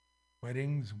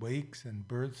 Weddings, wakes, and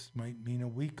births might mean a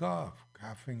week off,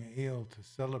 quaffing ale to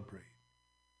celebrate.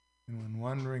 And when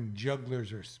wandering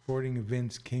jugglers or sporting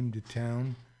events came to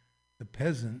town, the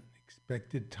peasant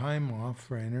expected time off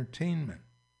for entertainment.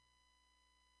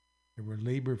 There were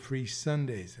labor-free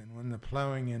Sundays, and when the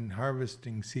plowing and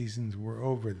harvesting seasons were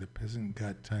over, the peasant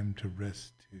got time to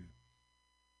rest too.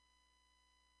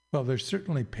 Well, they're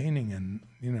certainly painting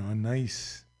a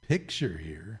nice picture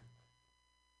here.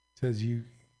 It says your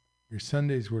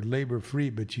Sundays were labor-free,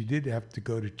 but you did have to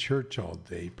go to church all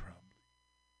day, probably.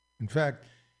 In fact,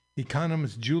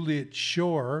 economist Juliet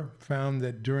Shore found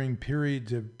that during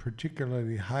periods of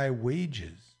particularly high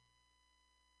wages,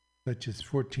 such as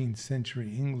 14th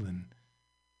century England,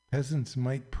 peasants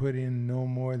might put in no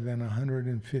more than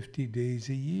 150 days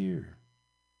a year.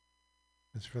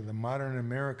 As for the modern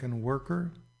American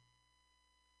worker,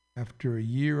 after a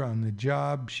year on the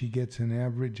job, she gets an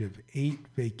average of 8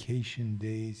 vacation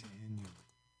days annually.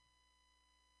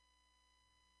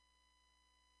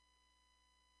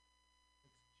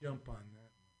 Let's jump on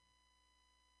that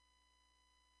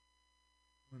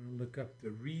one. I want to look up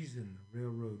the reason the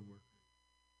railroad workers,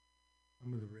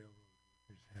 some of the railroad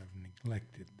workers have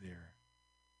neglected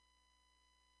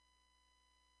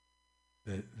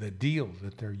the deal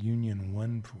that their union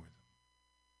won for them.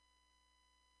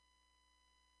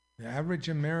 The average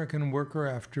American worker,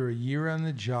 after a year on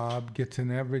the job, gets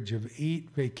an average of 8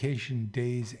 vacation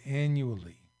days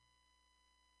annually.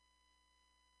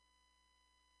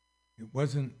 It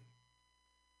wasn't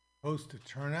supposed to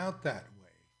turn out that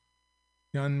way.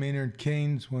 John Maynard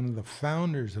Keynes, one of the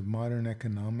founders of modern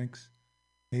economics,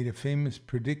 made a famous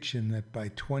prediction that by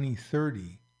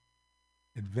 2030,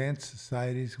 advanced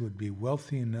societies would be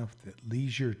wealthy enough that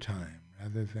leisure time,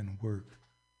 rather than work,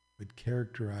 would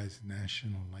characterize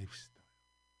national lifestyle.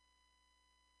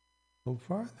 So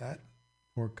far, that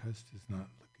forecast is not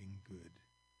looking good,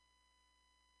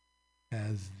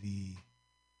 as the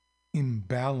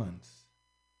imbalance,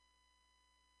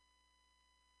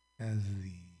 as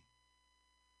the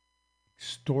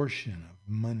extortion of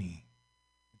money.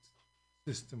 It's a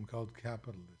system called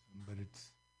capitalism, but it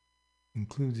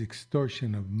includes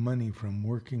extortion of money from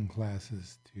working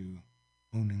classes to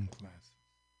owning classes.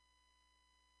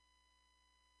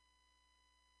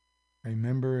 I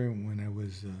remember when I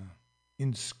was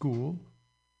in school,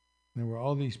 there were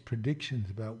all these predictions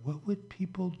about what would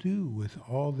people do with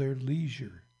all their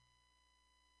leisure.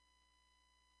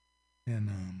 And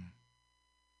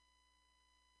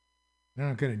they're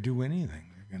not going to do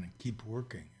anything. They're going to keep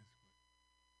working.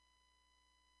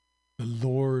 The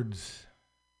Lords,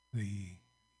 the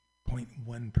 0.1%,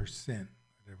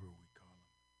 whatever we call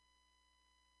them.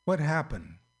 What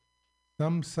happened?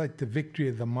 Some cite the victory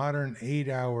of the modern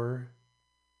 8-hour-a-day,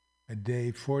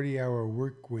 40-hour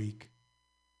work week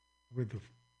over the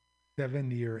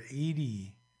 70 or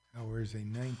 80 hours a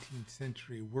 19th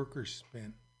century worker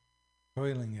spent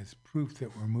toiling as proof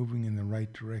that we're moving in the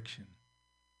right direction.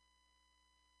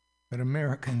 But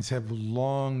Americans have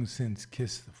long since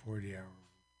kissed the 40-hour week.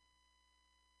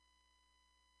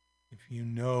 If you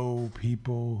know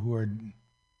people who are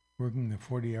working the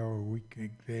 40-hour week,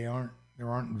 there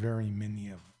aren't very many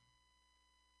of them.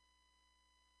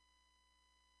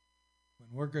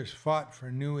 When workers fought for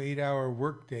a new 8-hour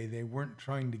workday, they weren't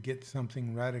trying to get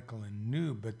something radical and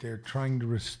new, but they're trying to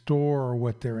restore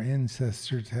what their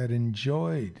ancestors had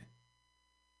enjoyed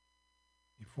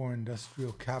before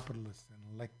industrial capitalists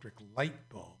and electric light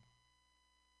bulb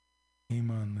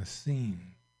came on the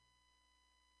scene.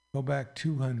 Go back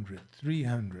 200,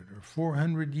 300, or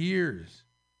 400 years,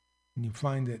 and you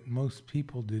find that most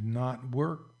people did not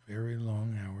work very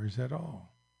long hours at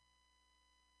all.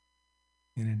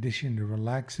 In addition to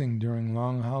relaxing during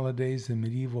long holidays, the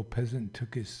medieval peasant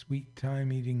took his sweet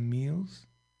time eating meals,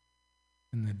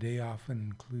 and the day often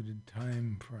included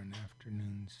time for an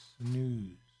afternoon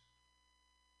snooze.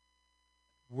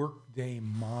 Workday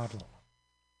model.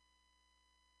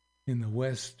 In the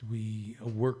West, a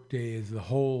workday is the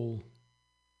whole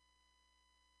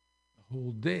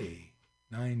whole day,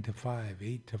 9 to 5,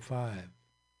 8 to 5.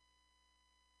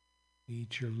 You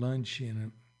eat your lunch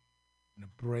in a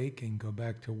break and go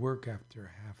back to work after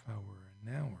a half hour,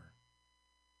 an hour.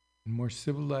 In more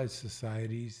civilized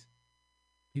societies,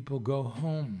 people go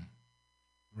home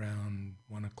around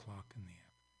 1 o'clock in the afternoon.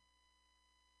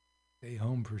 Stay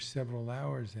home for several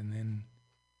hours and then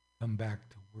come back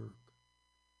to work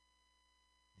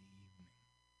in the evening.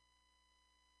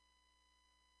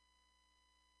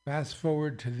 Fast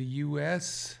forward to the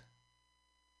U.S.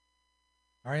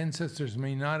 Our ancestors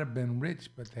may not have been rich,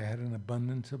 but they had an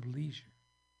abundance of leisure.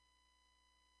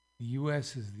 The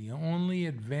U.S. is the only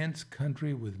advanced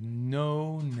country with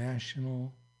no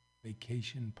national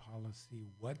vacation policy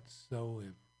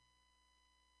whatsoever.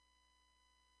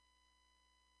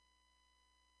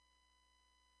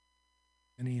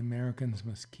 Many Americans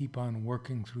must keep on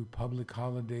working through public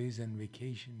holidays, and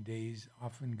vacation days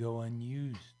often go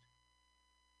unused.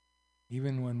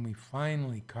 Even when we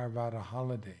finally carve out a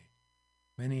holiday,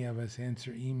 many of us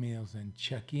answer emails and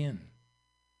check in,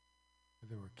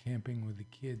 whether we're camping with the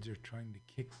kids or trying to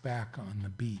kick back on the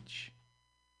beach.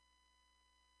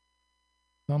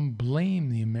 Some blame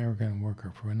the American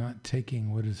worker for not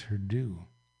taking what is her due.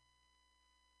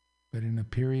 But in a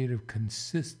period of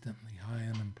consistently high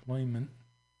unemployment,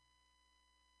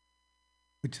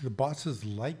 which the bosses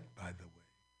like, by the way,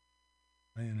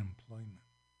 high unemployment,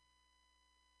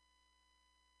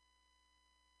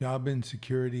 job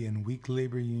insecurity and weak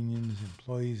labor unions,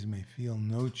 employees may feel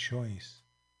no choice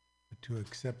but to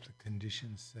accept the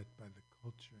conditions set by the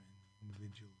culture and the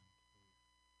individual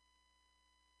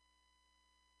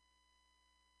employer.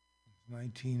 Since the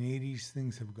 1980s,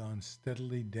 things have gone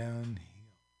steadily downhill.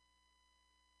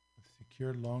 With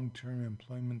secure long-term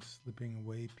employment slipping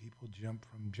away, people jump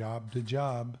from job to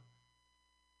job,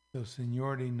 so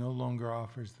seniority no longer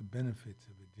offers the benefits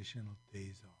of additional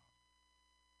days off.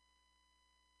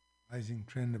 Rising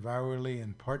trend of hourly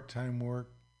and part-time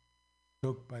work,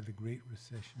 stoked by the Great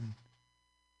Recession,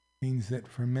 means that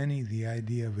for many the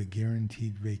idea of a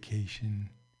guaranteed vacation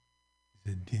is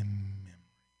a dim memory.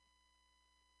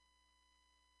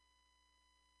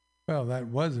 Well, that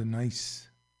was a nice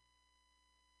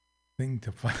thing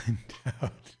to find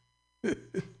out.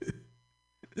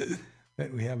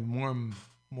 That we have more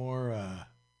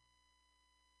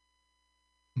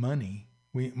money,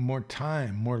 more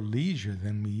time, more leisure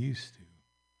than we used to.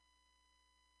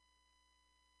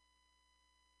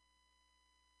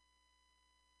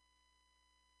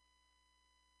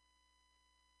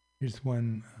 Here's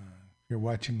one, if you're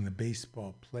watching the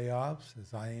baseball playoffs,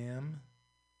 as I am.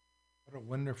 What a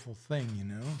wonderful thing, you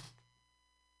know?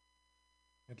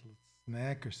 Get a little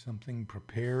snack or something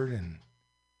prepared and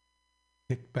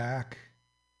kick back,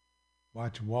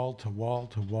 watch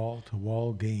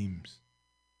wall-to-wall games.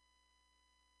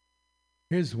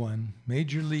 Here's one,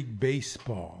 Major League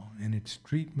Baseball and its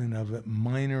treatment of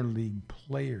minor league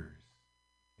players.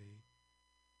 Okay?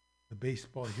 The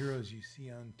baseball heroes you see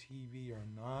on TV are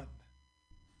not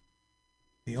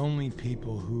the only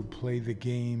people who play the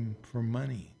game for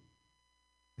money.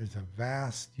 There's a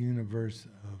vast universe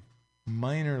of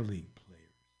minor league players,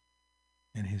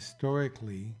 and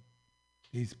historically,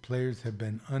 these players have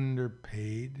been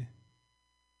underpaid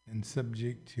and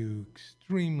subject to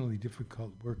extremely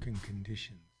difficult working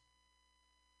conditions.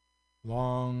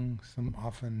 Long, some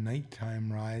often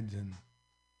nighttime rides in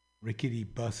rickety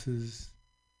buses,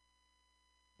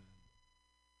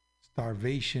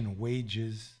 starvation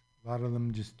wages. A lot of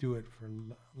them just do it for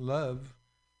love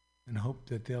and hope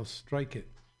that they'll strike it.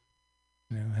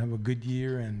 You know, have a good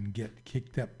year and get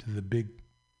kicked up to the big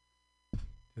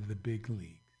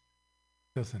leagues.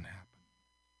 Doesn't happen,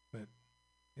 but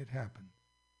it happens.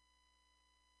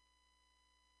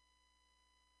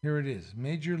 Here it is.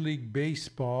 Major League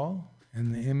Baseball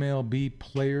and the MLB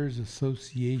Players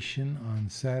Association on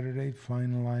Saturday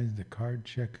finalized the card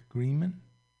check agreement,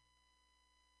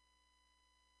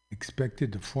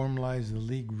 expected to formalize the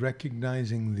league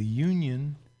recognizing the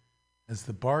union as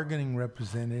the bargaining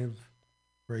representative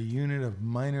for a unit of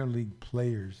minor league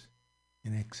players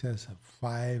in excess of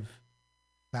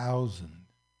 5,000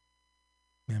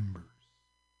 members.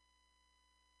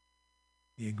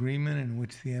 The agreement, in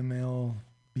which the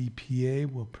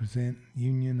MLBPA will present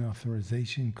union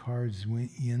authorization cards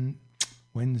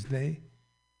Wednesday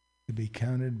to be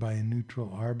counted by a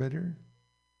neutral arbiter,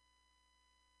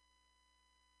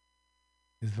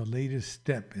 is the latest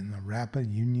step in the rapid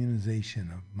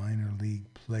unionization of minor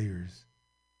league players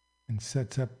and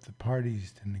sets up the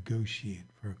parties to negotiate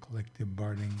for a collective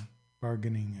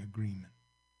bargaining agreement.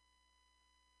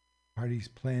 Parties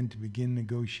plan to begin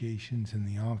negotiations in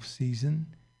the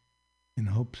off-season in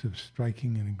hopes of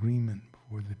striking an agreement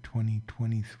before the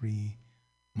 2023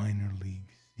 minor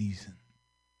league season.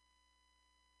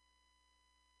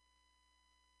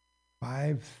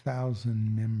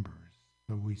 5,000 members.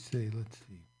 So we say, let's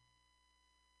see,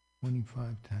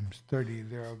 25 times 30,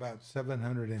 there are about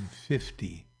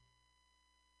 750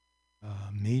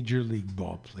 major league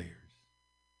ball players.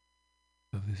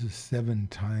 So this is 7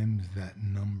 times that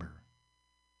number.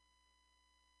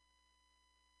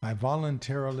 By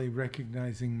voluntarily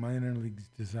recognizing minor league's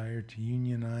desire to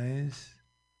unionize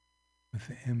with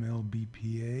the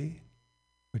MLBPA,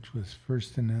 which was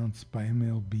first announced by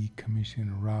MLB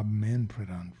Commissioner Rob Manfred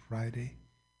on Friday,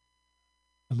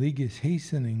 the league is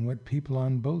hastening what people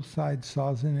on both sides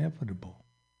saw as inevitable.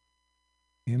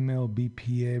 The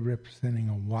MLBPA representing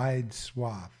a wide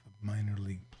swath of minor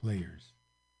league players,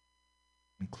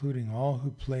 including all who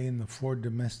play in the 4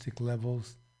 domestic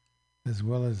levels, as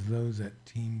well as those at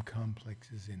team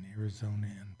complexes in Arizona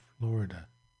and Florida.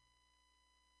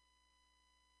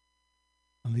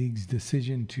 The league's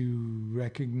decision to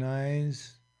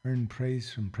recognize earned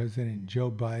praise from President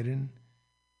Joe Biden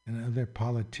and other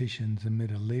politicians amid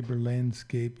a labor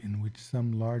landscape in which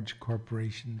some large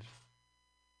corporations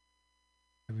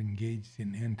have engaged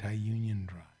in anti-union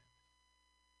drives.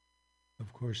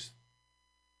 Of course,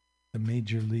 the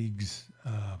major leagues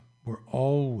were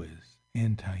always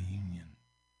anti-union.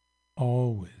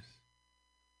 Always.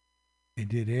 They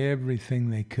did everything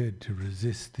they could to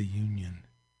resist the union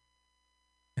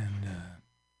and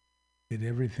did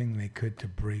everything they could to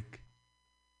break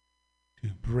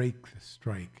the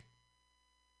strike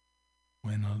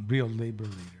when a real labor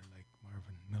leader like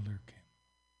Marvin Miller came.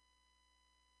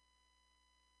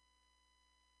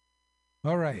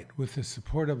 All right, with the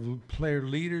support of player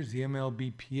leaders, the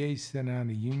MLBPA sent out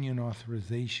a union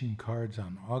authorization cards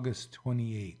on August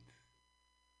 28th.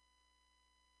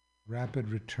 Rapid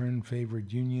return favored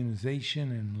unionization,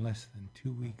 and less than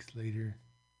 2 weeks later,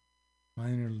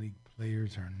 minor league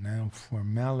players are now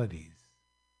formalities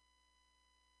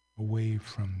away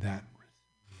from that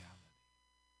reality.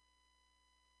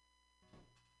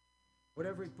 What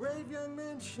every brave young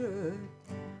man should.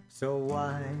 So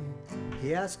why,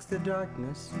 he asks the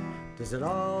darkness, does it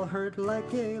all hurt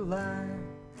like a lie?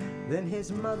 Then his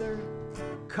mother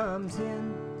comes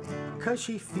in, 'cause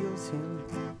she feels him.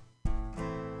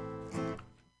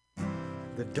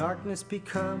 The darkness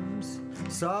becomes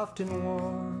soft and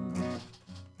warm,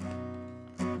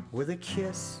 with a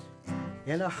kiss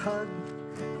and a hug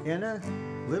and a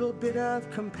little bit of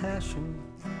compassion.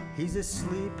 He's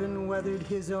asleep and weathered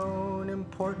his own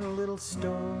important little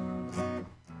storm.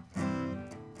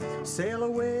 Sail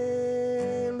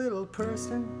away, little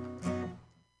person,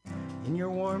 in your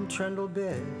warm trundle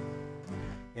bed,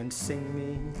 and sing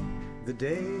me the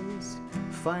day's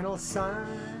final sigh.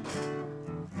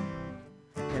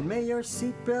 And may your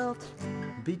seatbelt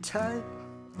be tight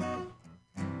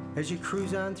as you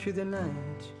cruise on through the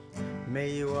night.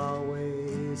 May you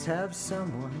always have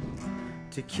someone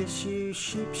to kiss you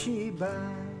sheep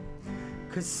by,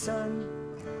 'cause sun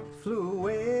flew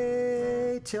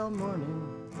away till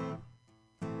morning.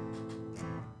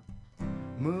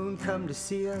 Moon come to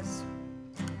see us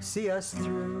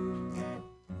through.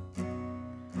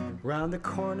 Round the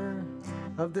corner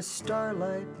of the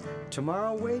starlight,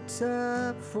 tomorrow waits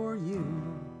up for you.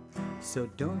 So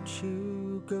don't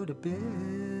you go to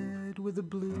bed with the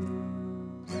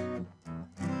blues.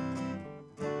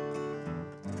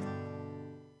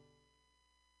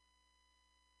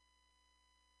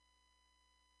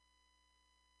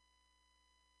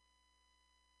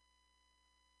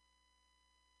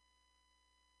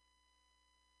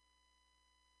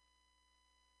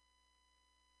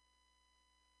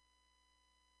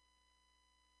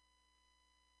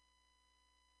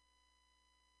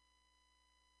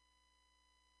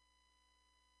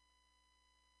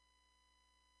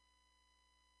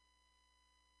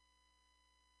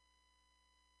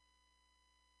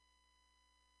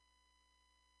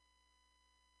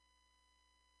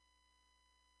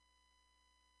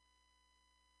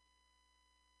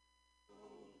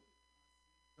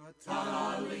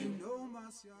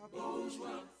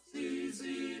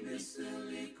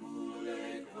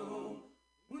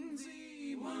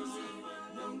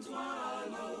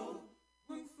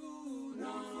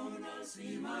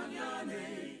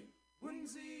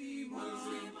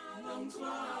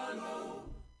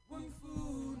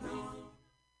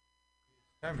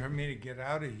 Time for me to get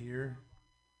out of here.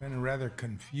 Been a rather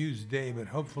confused day, but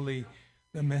hopefully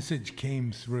the message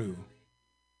came through.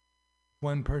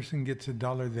 One person gets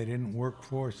 $1 they didn't work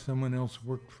for, someone else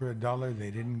worked for $1 they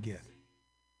didn't get.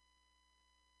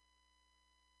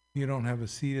 You don't have a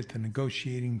seat at the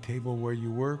negotiating table where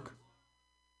you work,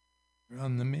 They're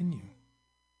on the menu.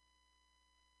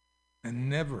 And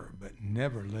never, but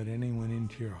never let anyone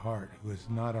into your heart who is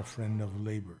not a friend of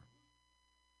labor.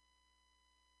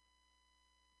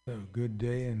 So good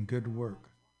day and good work.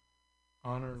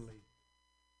 Honor labor.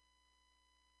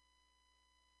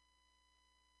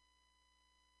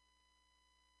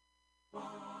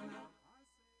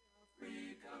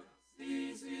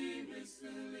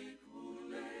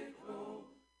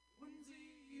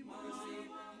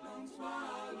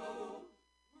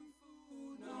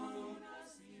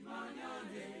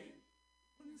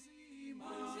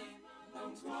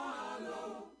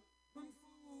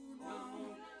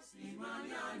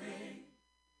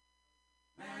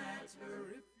 Matter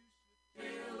if you should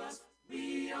tell us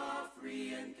we are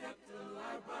free and kept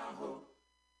alive by hope.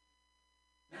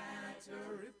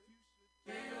 Matter if you should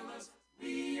tell us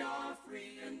we are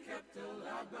free and kept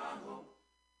alive by hope.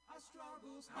 Our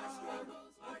struggles,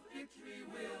 but victory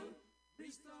will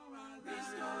restore our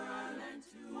land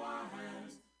to our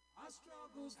hands. Our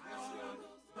struggles,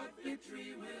 but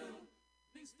victory will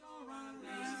restore our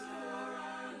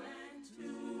land to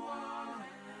our hands.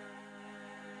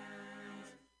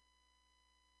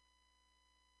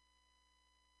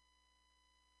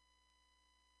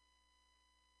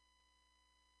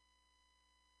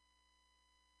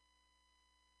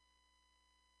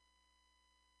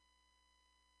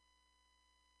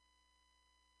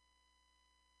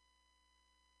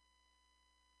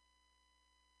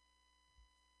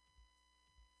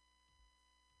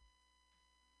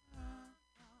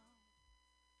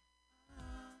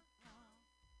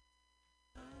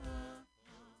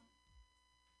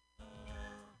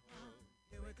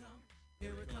 Here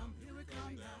we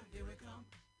come now, here we come,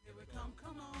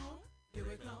 come on. Here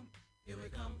we come now, here we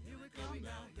come,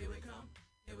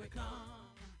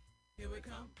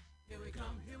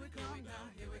 here we come now,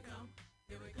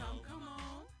 here we come, come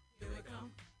on. Here we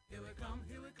come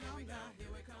now,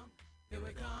 here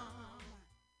we come.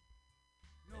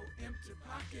 No empty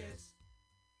pockets,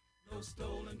 no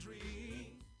stolen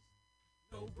dreams,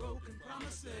 no broken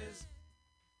promises,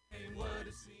 ain't what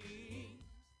it seems.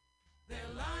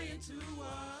 They're lying to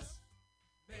us,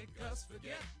 make us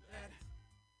forget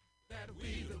that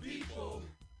we the people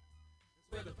is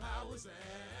where the power's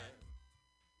at,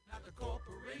 not the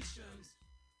corporations.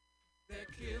 They're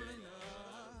killing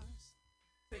us,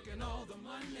 taking all the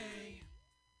money.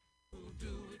 Who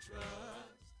do we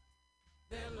trust?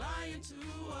 They're lying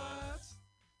to us,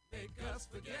 make us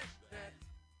forget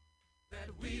that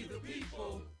we the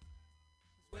people is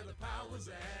where the power's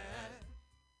at.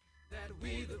 That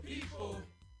we the people is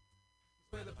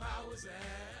where the power's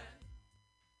at.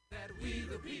 That we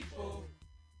the people is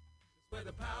where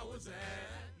the power's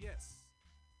at. Yes,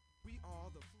 we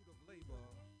are the fruit of labor.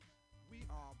 We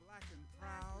are black and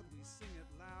proud. We sing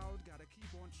it loud. Gotta keep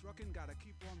on trucking, gotta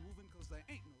keep on moving, cause there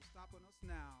ain't no stopping us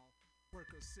now.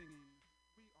 Workers singing,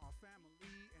 we are family,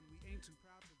 and we ain't too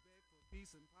proud to beg for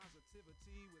peace and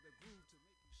positivity with a groove to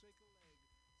make you shake a leg.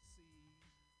 See,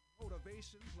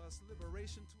 motivation plus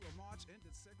liberation to a march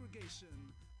ended segregation.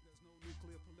 There's no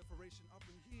nuclear proliferation up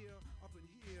in here,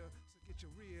 so get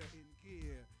your rear in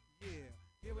gear, yeah.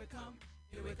 Here we come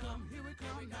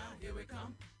now, here we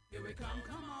come,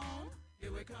 come on.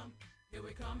 Here we come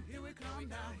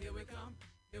now, here we come,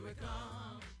 come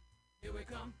on. Here we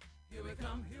come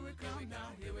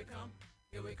now, here we come,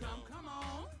 come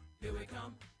on.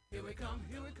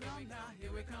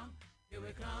 Here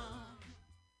we come.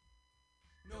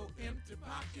 No empty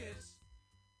pockets,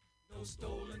 no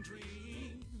stolen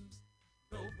dreams,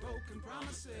 no broken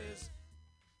promises,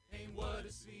 ain't what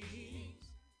it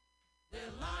seems.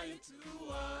 They're lying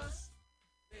to us,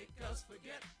 make us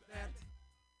forget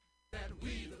that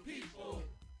we the people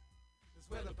is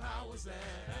where the power's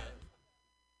at.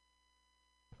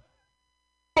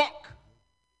 Fuck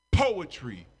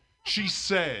poetry, she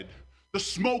said, the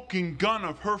smoking gun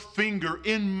of her finger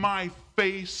in my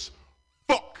face.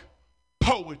 Fuck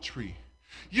poetry.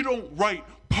 You don't write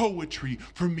poetry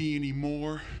for me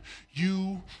anymore.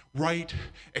 You write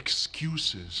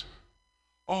excuses.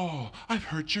 Oh, I've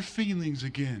hurt your feelings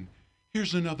again.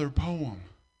 Here's another poem.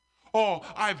 Oh,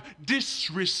 I've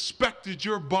disrespected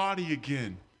your body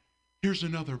again. Here's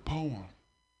another poem.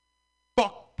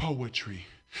 Fuck poetry.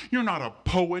 You're not a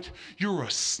poet. You're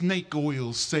a snake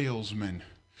oil salesman.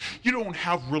 You don't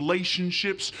have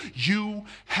relationships. You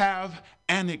have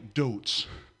anecdotes.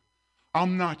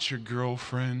 I'm not your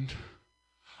girlfriend.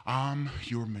 I'm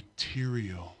your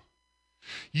material.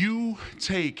 You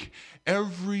take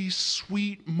every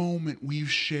sweet moment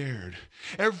we've shared,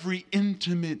 every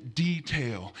intimate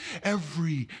detail,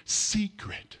 every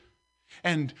secret,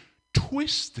 and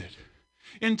twist it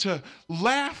into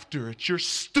laughter at your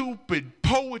stupid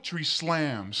poetry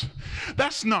slams.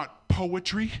 That's not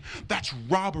poetry, that's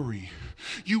robbery.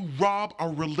 You rob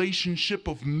our relationship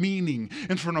of meaning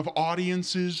in front of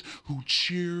audiences who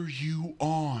cheer you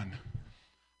on.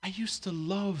 I used to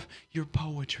love your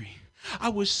poetry. I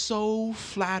was so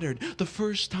flattered the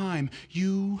first time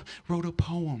you wrote a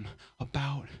poem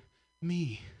about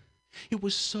me. It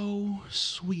was so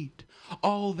sweet,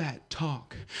 all that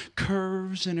talk,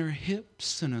 curves in her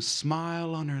hips and a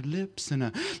smile on her lips and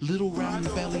a little round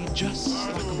belly just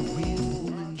like a real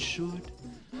woman should.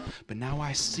 But now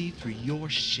I see through your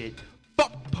shit.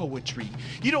 Fuck poetry.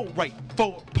 You don't write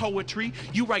poetry,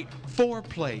 you write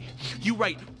foreplay. You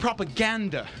write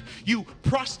propaganda. You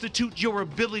prostitute your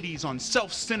abilities on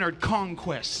self-centered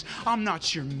conquests. I'm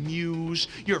not your muse.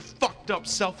 Your fucked up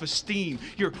self-esteem,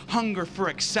 your hunger for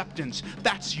acceptance,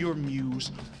 that's your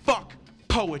muse. Fuck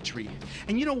poetry.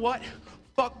 And you know what?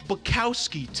 Fuck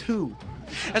Bukowski too.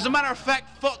 As a matter of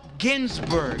fact, fuck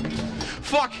Ginsberg.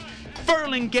 Fuck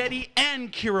Ferlinghetti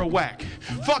and Kerouac.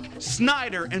 Fuck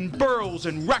Snyder and Burroughs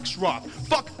and Rexroth.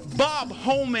 Fuck Bob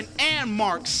Holman and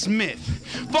Mark Smith.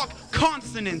 Fuck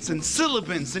consonants and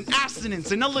syllabants and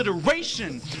assonance and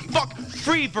alliteration. Fuck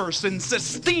free verse and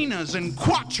sestinas and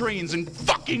quatrains and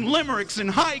fucking limericks and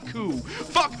haiku.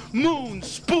 Fuck moon,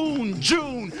 spoon,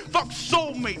 June. Fuck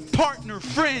soulmate, partner,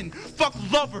 friend. Fuck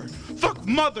lover. Fuck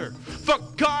mother.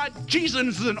 Fuck God,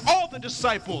 Jesus, and all the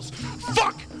disciples.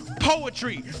 Fuck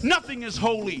poetry. Nothing is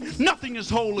holy. Nothing is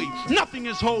holy. Nothing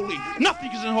is holy.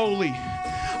 Nothing is holy.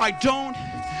 I don't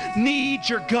need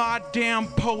your goddamn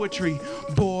poetry,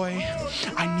 boy.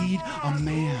 I need a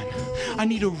man. I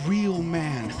need a real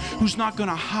man who's not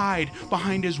gonna hide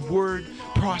behind his word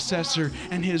processor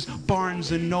and his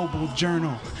Barnes and Noble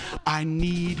journal. I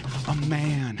need a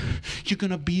man. You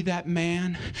gonna be that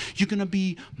man? You gonna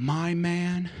be my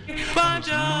man? Or is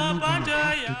mama gonna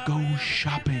have to go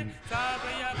shopping?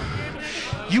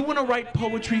 You wanna write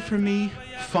poetry for me?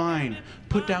 Fine.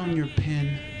 Put down your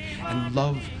pen and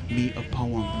love me a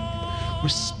poem.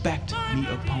 Respect me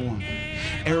a poem.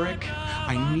 Eric,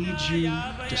 I need you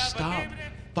to stop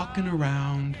fucking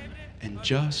around and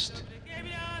just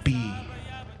be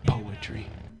poetry.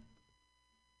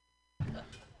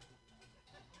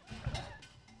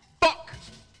 Fuck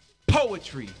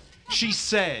poetry, she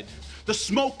said, the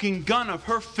smoking gun of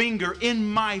her finger in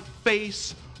my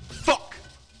face. Fuck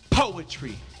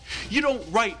poetry. You don't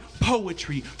write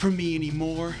poetry for me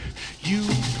anymore. You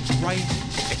write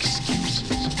excuses.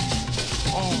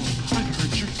 Oh, I've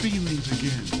hurt your feelings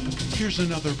again. Here's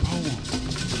another poem.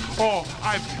 Oh,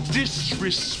 I've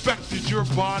disrespected your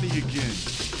body again.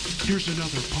 Here's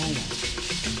another poem.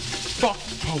 Fuck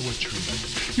poetry.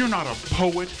 You're not a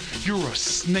poet. You're a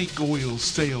snake oil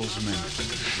salesman.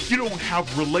 You don't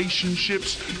have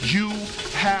relationships. You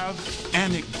have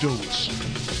anecdotes.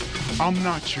 I'm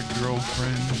not your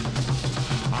girlfriend.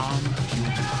 I'm your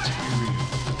material.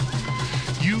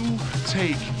 You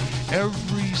take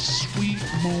every sweet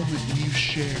moment we've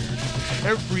shared,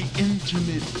 every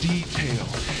intimate detail,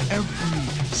 every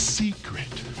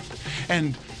secret,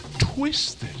 and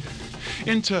twist it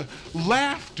into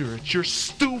laughter at your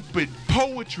stupid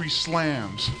poetry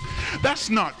slams. That's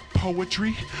not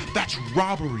poetry, that's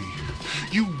robbery.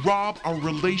 You rob our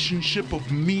relationship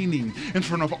of meaning in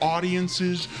front of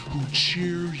audiences who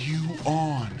cheer you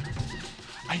on.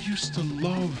 I used to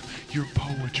love your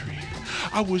poetry.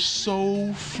 I was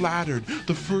so flattered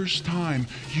the first time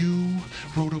you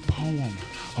wrote a poem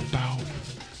about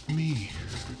me.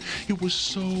 It was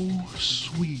so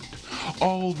sweet,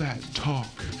 all that talk,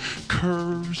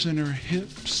 curves in her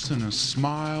hips and a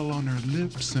smile on her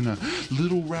lips and a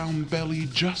little round belly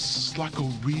just like a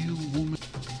real woman.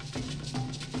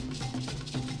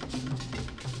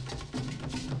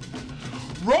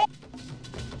 Roll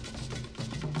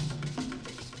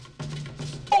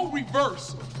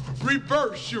reversal,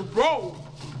 reverse your role,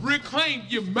 reclaim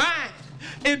your mind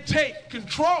and take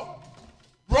control.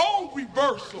 Role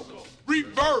reversal,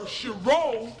 reverse your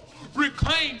role,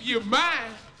 reclaim your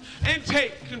mind and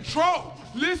take control.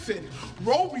 Listen,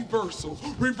 role reversal,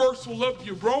 reversal of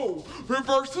your role.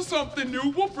 Reverse to something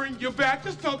new will bring you back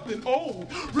to something old.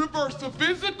 Reverse the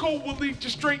physical will lead you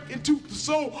straight into the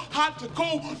soul. Hot to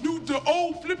cold, new to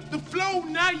old, flip the flow,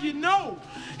 now you know.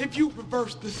 If you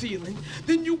reverse the ceiling,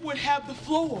 then you would have the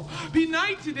floor. Be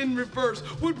knighted in reverse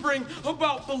would bring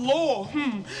about the law.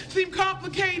 Seem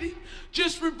complicated?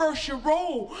 Just reverse your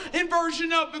role.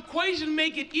 Inversion of equation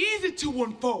make it easy to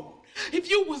unfold. If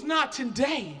you was not in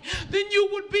day, then you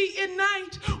would be in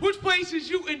night, which places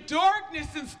you in darkness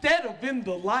instead of in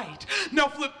the light. Now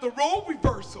flip the role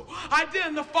reversal.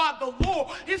 Identify the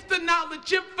law. It's the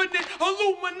knowledge infinite,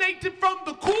 illuminated from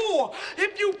the core.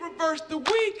 If you reverse the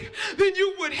weak, then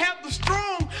you would have the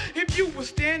strong. If you were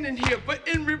standing here, but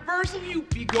in reversal, you'd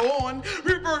be gone.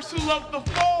 Reversal of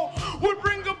the fall would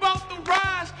bring about the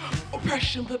rise.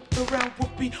 Oppression flipped around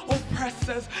would be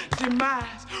oppressor's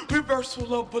demise.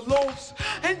 Reversal of a loss,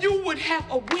 and you would have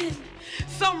a win.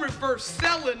 Some reverse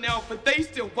selling now, but they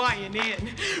still buying in.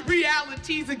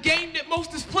 Reality's a game that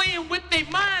most is playing with their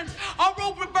minds. Our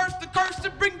role reverse the curse to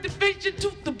bring division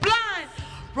to the blind.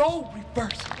 Role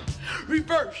reversal,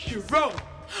 reverse your role.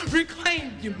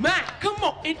 Reclaim your mind, come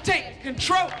on and take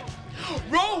control.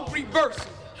 Role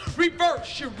reversal,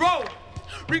 reverse your role.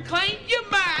 Reclaim your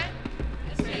mind.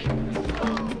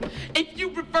 If you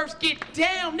reverse get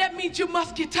down, that means you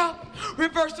must get up.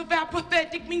 Reversal of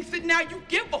apathetic means that now you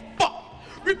give a fuck.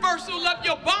 Reversal of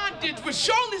your bondage will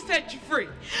surely set you free.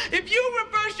 If you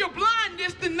reverse your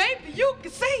blindness, then maybe you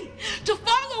can see. To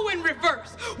follow in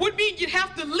reverse would mean you'd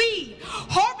have to lead.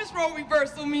 Harvest role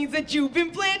reversal means that you've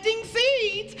been planting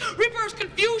seeds. Reverse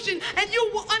confusion and you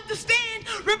will understand.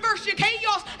 Reverse your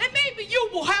chaos and maybe you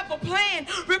will have a plan.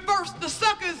 Reverse the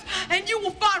suckers and you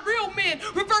will find real men.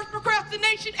 Reverse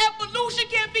procrastination, evolution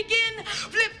can begin.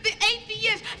 Flip the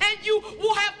atheist and you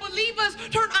will have believers.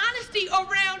 Turn honesty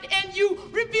around and you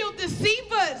reveal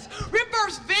deceivers.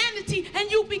 Reverse vanity and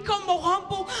you become more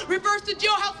humble. Reverse the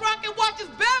jailhouse rock and watch as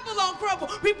Babylon crumble.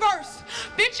 Reverse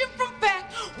fiction from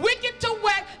fact, wicked to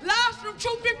whack, lies from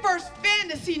truth. Reverse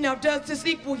fantasy. Now does this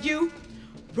equal you?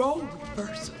 Role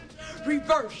reversal.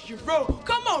 Reverse your role.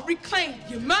 Come on, reclaim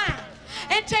your mind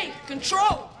and take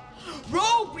control.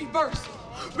 Role reversal.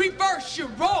 Reverse your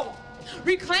role.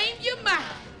 Reclaim your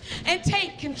mind and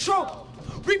take control.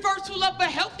 Reversal of a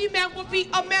healthy man would be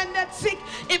a man that's sick.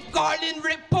 If Garland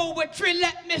ripped poetry,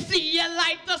 let me see you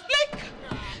light the flick.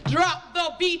 Drop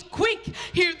the beat quick,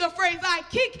 hear the phrase I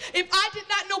kick. If I did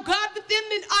not know God within,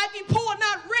 then I'd be poor,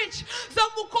 not rich. Some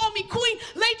will call me queen,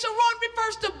 later on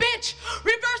reverse the bitch.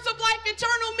 Reverse of life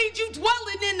eternal means you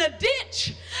dwelling in a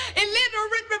ditch.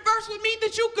 Illiterate reverse would mean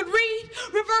that you could read.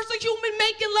 Reverse a human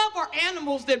making love or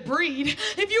animals that breed.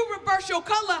 If you reverse your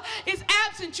color, it's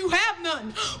absent, you have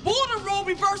none. Border role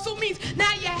reversal means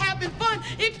now you're having fun.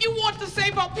 If you want to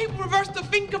save our people, reverse the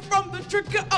finger from the trigger.